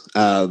Memphis.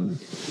 And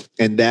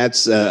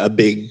that's a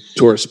big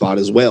tourist spot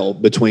as well.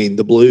 Between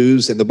the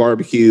blues and the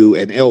barbecue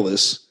and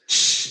Elvis,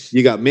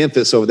 you got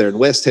Memphis over there in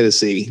West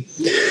Tennessee.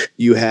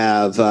 You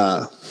have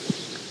our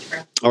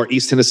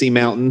East Tennessee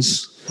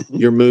mountains,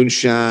 your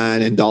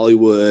Moonshine and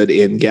Dollywood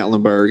in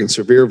Gatlinburg and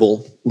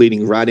Sevierville,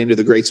 leading right into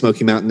the Great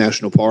Smoky Mountain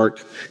National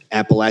Park.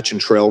 Appalachian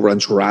Trail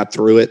runs right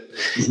through it.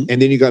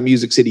 And then you got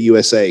Music City,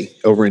 USA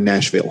over in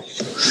Nashville,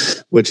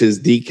 which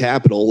is the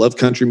capital of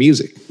country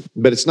music.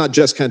 But it's not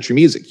just country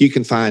music. You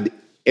can find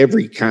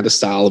every kind of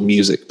style of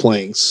music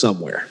playing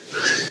somewhere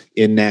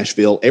in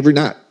Nashville every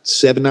night,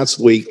 7 nights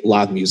a week,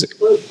 live music.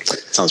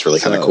 Sounds really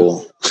kind of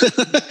cool.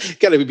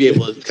 Got to be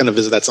able to kind of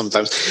visit that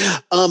sometimes.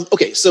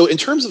 Okay, so in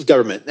terms of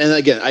government, and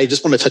again, I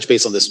just want to touch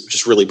base on this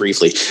just really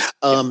briefly.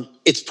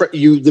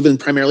 You live in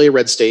primarily a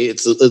red state.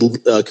 It's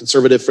a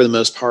conservative for the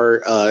most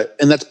part,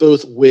 and that's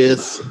both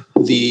with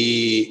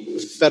the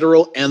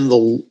federal and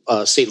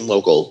the state and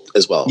local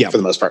as well, for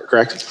the most part,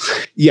 correct?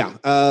 Yeah.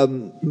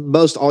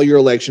 Most all your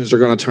elections are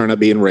going to turn up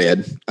being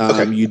red.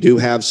 You do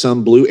have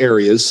some blue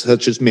areas,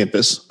 such as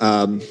Memphis.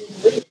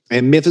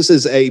 And Memphis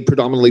is a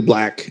predominantly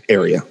black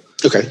area.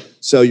 Okay.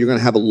 So you're going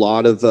to have a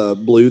lot of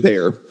blue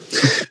there.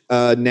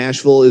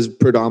 Nashville is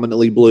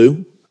predominantly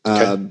blue.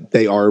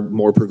 They are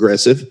more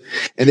progressive.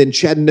 And then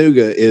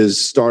Chattanooga is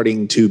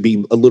starting to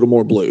be a little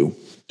more blue.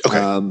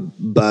 Okay.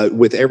 But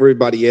with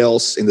everybody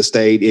else in the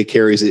state, it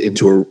carries it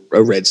into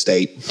a red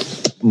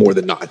state more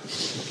than not.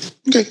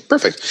 Okay,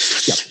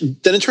 perfect. Yep.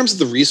 Then in terms of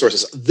the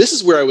resources, this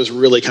is where I was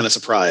really kind of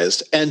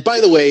surprised. And by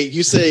the way,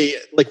 you say,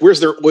 where's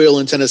there oil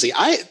in Tennessee?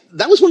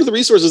 That was one of the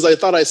resources I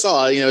thought I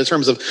saw, in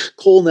terms of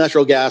coal,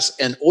 natural gas,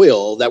 and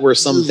oil. That were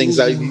some things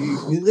that...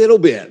 Little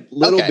bit.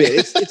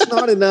 It's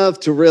not enough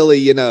to really,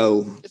 it's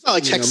not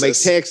like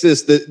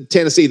Texas. Make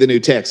Tennessee the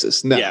new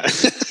Texas. No. Yeah.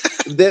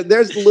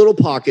 There's little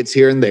pockets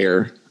here and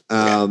there.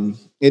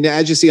 And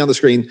as you see on the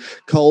screen,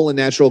 coal and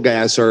natural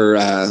gas are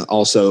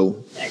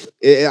also,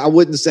 I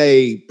wouldn't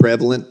say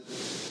prevalent,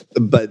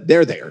 but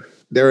they're there.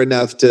 They're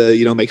enough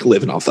to, make a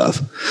living off of.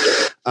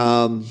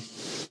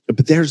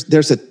 But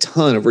there's a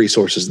ton of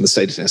resources in the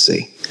state of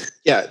Tennessee.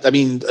 Yeah, I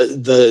mean,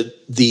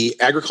 the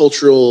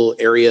agricultural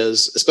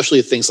areas,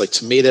 especially things like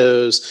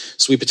tomatoes,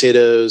 sweet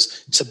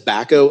potatoes,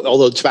 tobacco,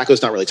 although tobacco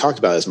is not really talked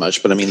about as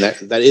much, but I mean,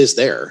 that is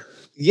there.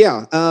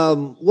 Yeah.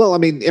 Well, I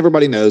mean,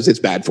 everybody knows it's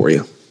bad for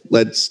you.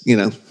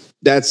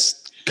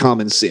 That's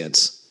common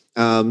sense.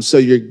 So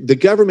the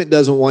government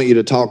doesn't want you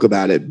to talk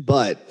about it,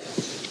 but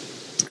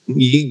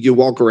you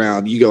walk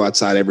around, you go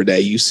outside every day,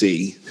 you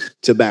see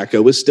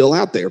tobacco is still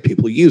out there.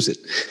 People use it.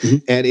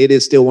 And it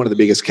is still one of the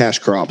biggest cash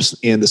crops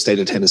in the state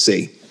of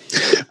Tennessee.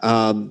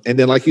 And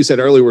then, like you said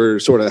earlier, we're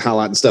sort of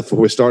highlighting stuff before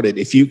we started.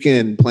 If you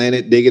can plant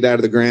it, dig it out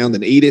of the ground,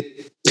 and eat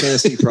it,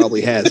 Tennessee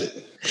probably has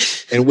it.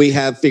 And we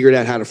have figured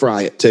out how to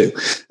fry it too.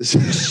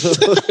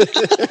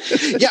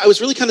 Yeah, I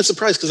was really kind of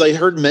surprised because I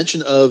heard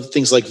mention of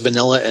things like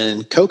vanilla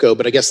and cocoa,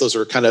 but I guess those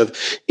are kind of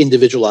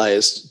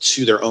individualized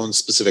to their own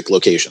specific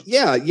locations.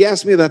 Yeah, you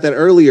asked me about that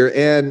earlier.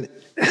 And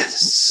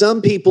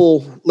some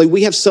people,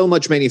 we have so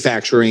much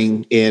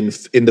manufacturing in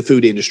the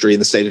food industry in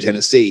the state of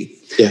Tennessee.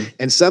 Yeah.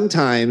 And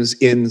sometimes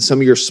in some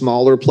of your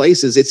smaller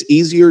places, it's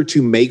easier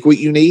to make what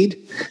you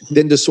need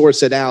than to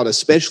source it out,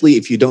 especially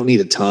if you don't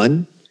need a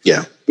ton.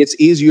 Yeah. It's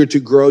easier to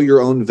grow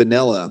your own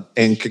vanilla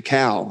and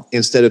cacao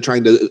instead of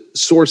trying to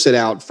source it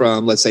out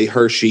from, let's say,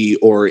 Hershey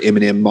or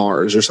M&M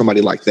Mars or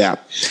somebody like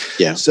that.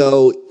 Yeah.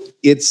 So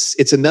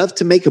it's enough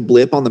to make a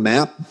blip on the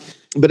map,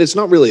 but it's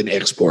not really an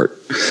export.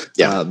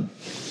 Yeah.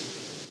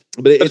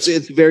 But it's a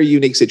very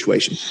unique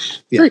situation.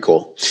 Yeah. Very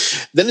cool.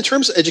 Then in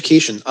terms of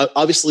education,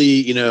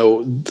 obviously,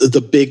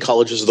 the big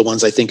colleges are the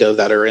ones I think of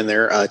that are in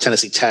there.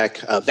 Tennessee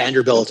Tech,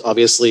 Vanderbilt,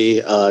 obviously.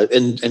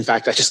 And in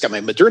fact, I just got my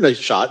Moderna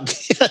shot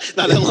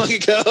not that long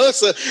ago.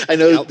 So I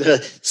know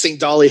St.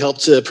 Dolly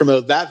helped to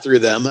promote that through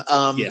them.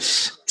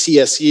 Yes.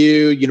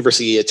 TSU,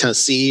 University of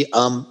Tennessee.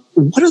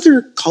 What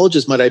other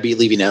colleges might I be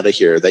leaving out of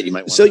here that you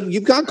might want? So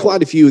you've got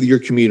quite a few of your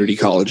community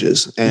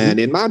colleges, and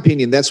in my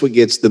opinion, that's what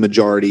gets the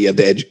majority of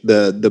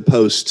the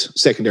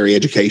post-secondary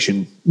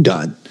education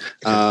done.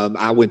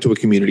 I went to a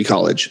community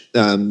college,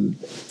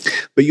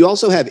 but you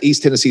also have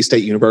East Tennessee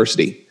State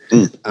University.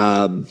 We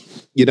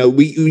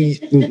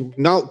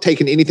not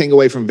taking anything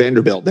away from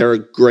Vanderbilt. They're a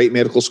great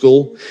medical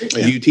school.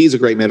 Yeah. UT is a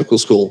great medical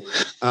school.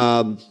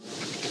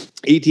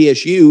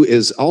 ETSU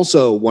is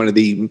also one of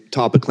the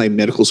top acclaimed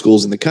medical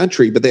schools in the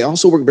country, but they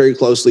also work very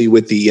closely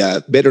with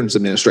the Veterans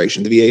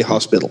Administration, the VA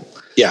hospital.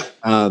 Yeah.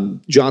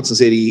 Johnson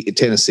City,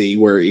 Tennessee,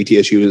 where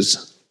ETSU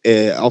is,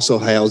 also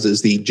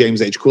houses the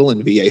James H.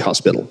 Quillen VA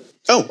hospital.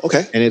 Oh,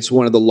 okay. And it's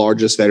one of the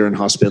largest veteran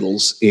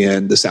hospitals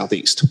in the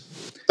Southeast.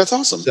 That's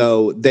awesome.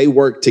 So they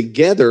work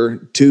together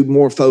to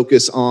more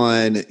focus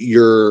on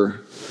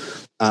your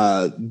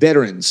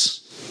veterans'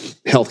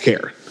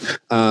 healthcare.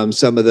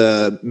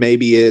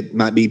 Maybe it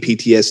might be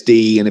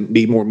PTSD and it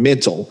be more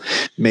mental.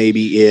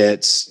 Maybe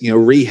it's,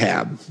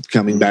 rehab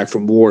coming back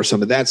from war,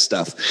 some of that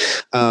stuff.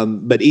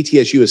 But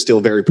ETSU is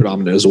still very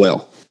predominant as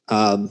well.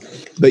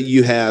 But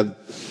you have,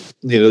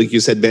 like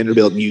you said,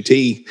 Vanderbilt and UT,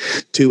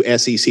 two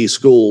SEC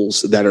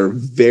schools that are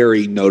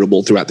very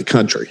notable throughout the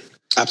country.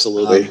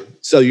 Absolutely.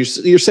 So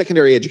your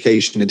secondary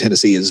education in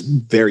Tennessee is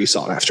very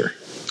sought after.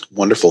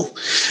 Wonderful.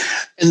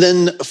 And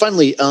then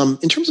finally,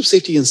 in terms of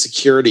safety and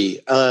security,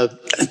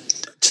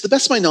 to the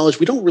best of my knowledge,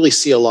 we don't really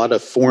see a lot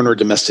of foreign or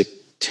domestic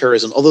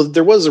terrorism, although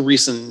there was a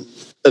recent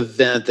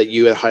event that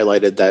you had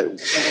highlighted that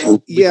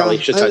we probably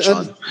should touch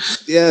on.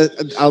 Yeah,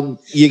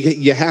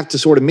 you have to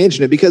sort of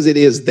mention it because it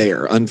is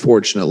there,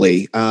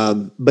 unfortunately.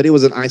 But it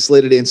was an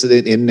isolated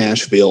incident in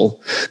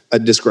Nashville. A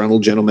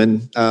disgruntled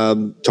gentleman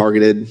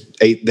targeted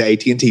the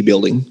AT&T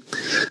building.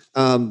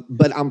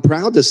 But I'm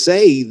proud to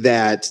say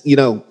that,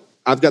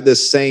 I've got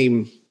this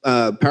same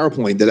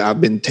PowerPoint that I've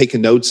been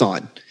taking notes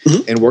on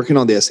and working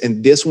on this.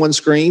 And this one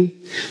screen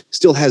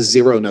still has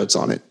 0 notes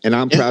on it. And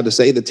I'm proud to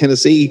say that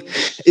Tennessee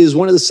is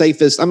one of the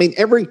safest. I mean,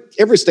 every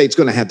state's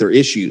going to have their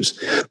issues,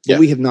 but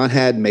we have not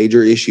had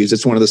major issues.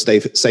 It's one of the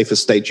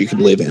safest states you can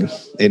live in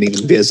and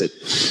even visit.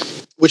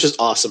 Which is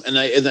awesome. And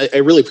I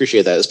really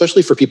appreciate that,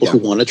 especially for people who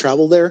want to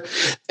travel there.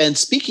 And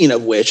speaking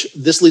of which,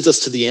 this leads us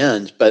to the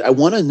end, but I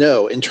want to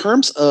know, in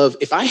terms of,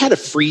 if I had a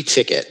free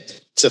ticket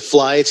to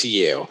fly to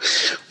you,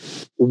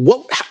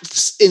 what,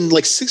 in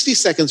like 60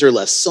 seconds or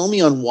less, sell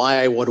me on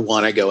why I would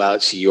want to go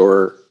out to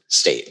your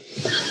state.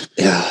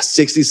 Yeah,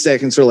 60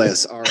 seconds or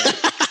less. All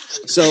right.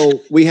 So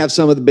we have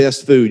some of the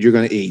best food you're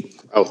going to eat.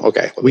 Oh,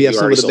 okay. We have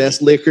some of the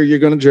best liquor you're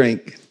going to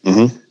drink,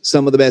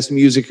 some of the best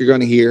music you're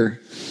going to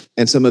hear,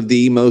 and some of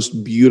the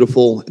most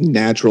beautiful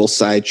natural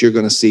sights you're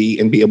going to see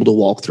and be able to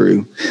walk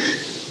through.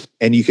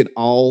 And you can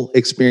all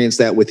experience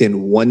that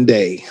within one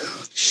day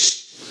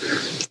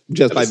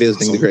just by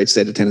visiting the great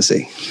state of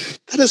Tennessee.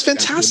 That is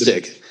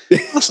fantastic.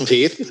 Awesome,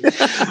 Heath.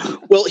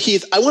 Well,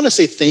 Heath, I want to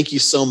say thank you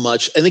so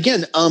much. And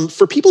again,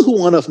 for people who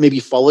want to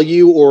maybe follow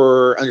you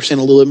or understand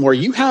a little bit more,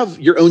 you have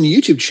your own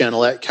YouTube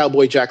channel at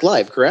Cowboy Jack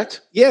Live, correct?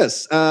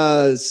 Yes.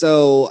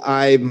 So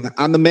I'm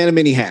the man of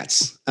many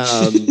hats.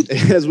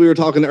 As we were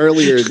talking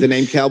earlier, the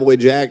name Cowboy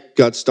Jack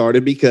got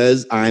started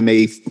because I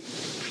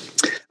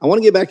want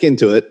to get back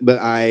into it, but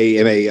I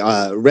am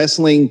a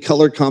wrestling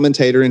color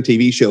commentator and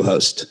TV show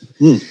host.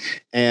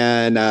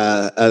 And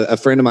a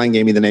friend of mine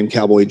gave me the name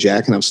Cowboy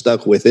Jack, and I'm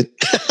stuck with it.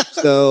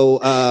 So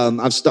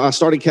I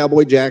started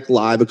Cowboy Jack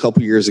Live a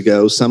couple years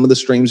ago. Some of the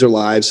streams are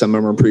live, some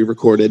of them are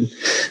pre-recorded.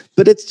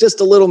 But it's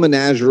just a little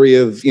menagerie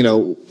of,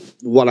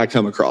 what I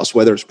come across,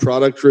 whether it's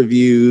product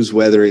reviews,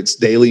 whether it's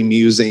daily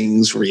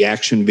musings,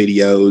 reaction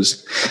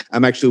videos.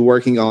 I'm actually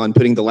working on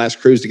putting the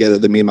last cruise together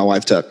that me and my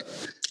wife took.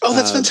 Oh,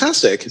 that's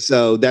fantastic.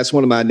 So that's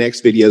one of my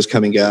next videos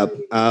coming up.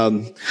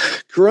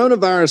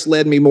 Coronavirus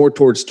led me more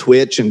towards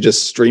Twitch and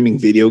just streaming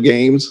video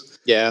games.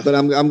 Yeah. But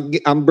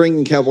I'm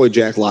bringing Cowboy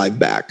Jack Live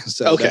back.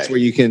 So that's where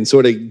you can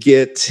sort of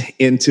get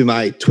into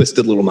my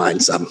twisted little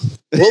mind some.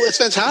 Well, it's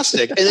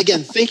fantastic. And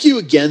again, thank you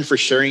again for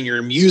sharing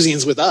your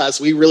musings with us.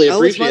 We really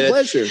appreciate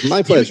it.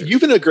 My pleasure.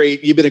 You've been a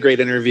great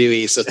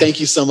interviewee. So thank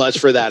you so much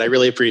for that. I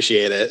really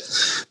appreciate it.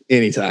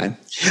 Anytime.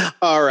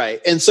 All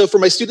right. And so for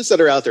my students that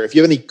are out there, if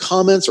you have any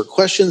comments or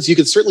questions, you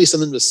can certainly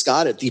send them to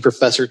Scott at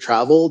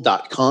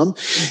theprofessortravel.com.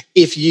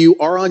 If you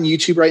are on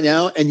YouTube right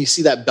now and you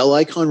see that bell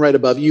icon right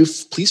above you,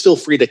 please feel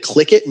free to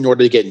click it in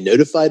order to get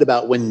notified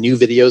about when new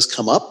videos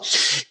come up.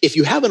 If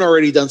you haven't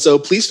already done so,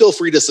 please feel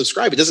free to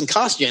subscribe. It doesn't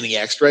cost you any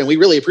extra, and we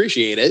really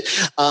appreciate it.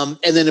 And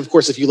then, of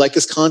course, if you like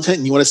this content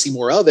and you want to see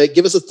more of it,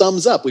 give us a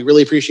thumbs up. We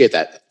really appreciate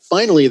that.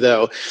 Finally,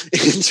 though,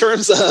 in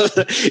terms of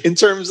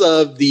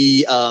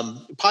the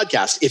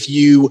podcast, if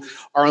you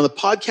are on the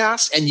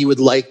podcast and you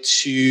would like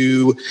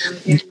to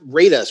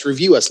rate us,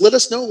 review us, let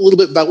us know a little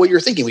bit about what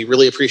you're thinking. We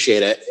really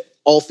appreciate it.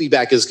 All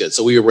feedback is good,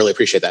 so we really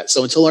appreciate that.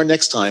 So until our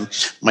next time,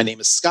 my name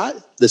is Scott.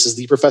 This is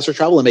The Professor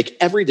Travel, and make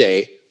every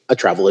day a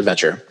travel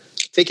adventure.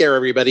 Take care,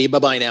 everybody.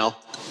 Bye-bye now.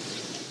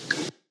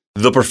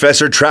 The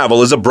Professor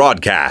Travel is a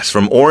broadcast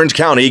from Orange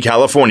County,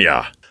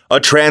 California. A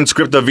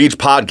transcript of each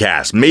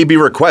podcast may be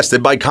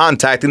requested by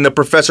contacting the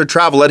Professor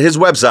Travel at his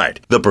website,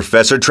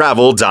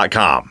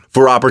 theprofessortravel.com.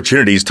 For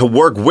opportunities to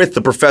work with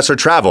the Professor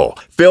Travel,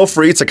 feel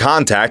free to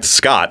contact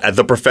Scott at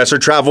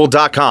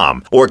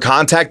theprofessortravel.com or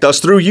contact us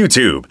through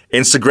YouTube,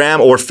 Instagram,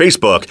 or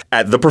Facebook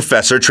at The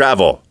Professor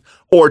Travel,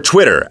 or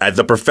Twitter at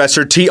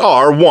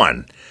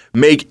TheProfessorTR1.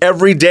 Make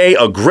every day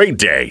a great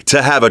day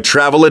to have a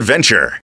travel adventure.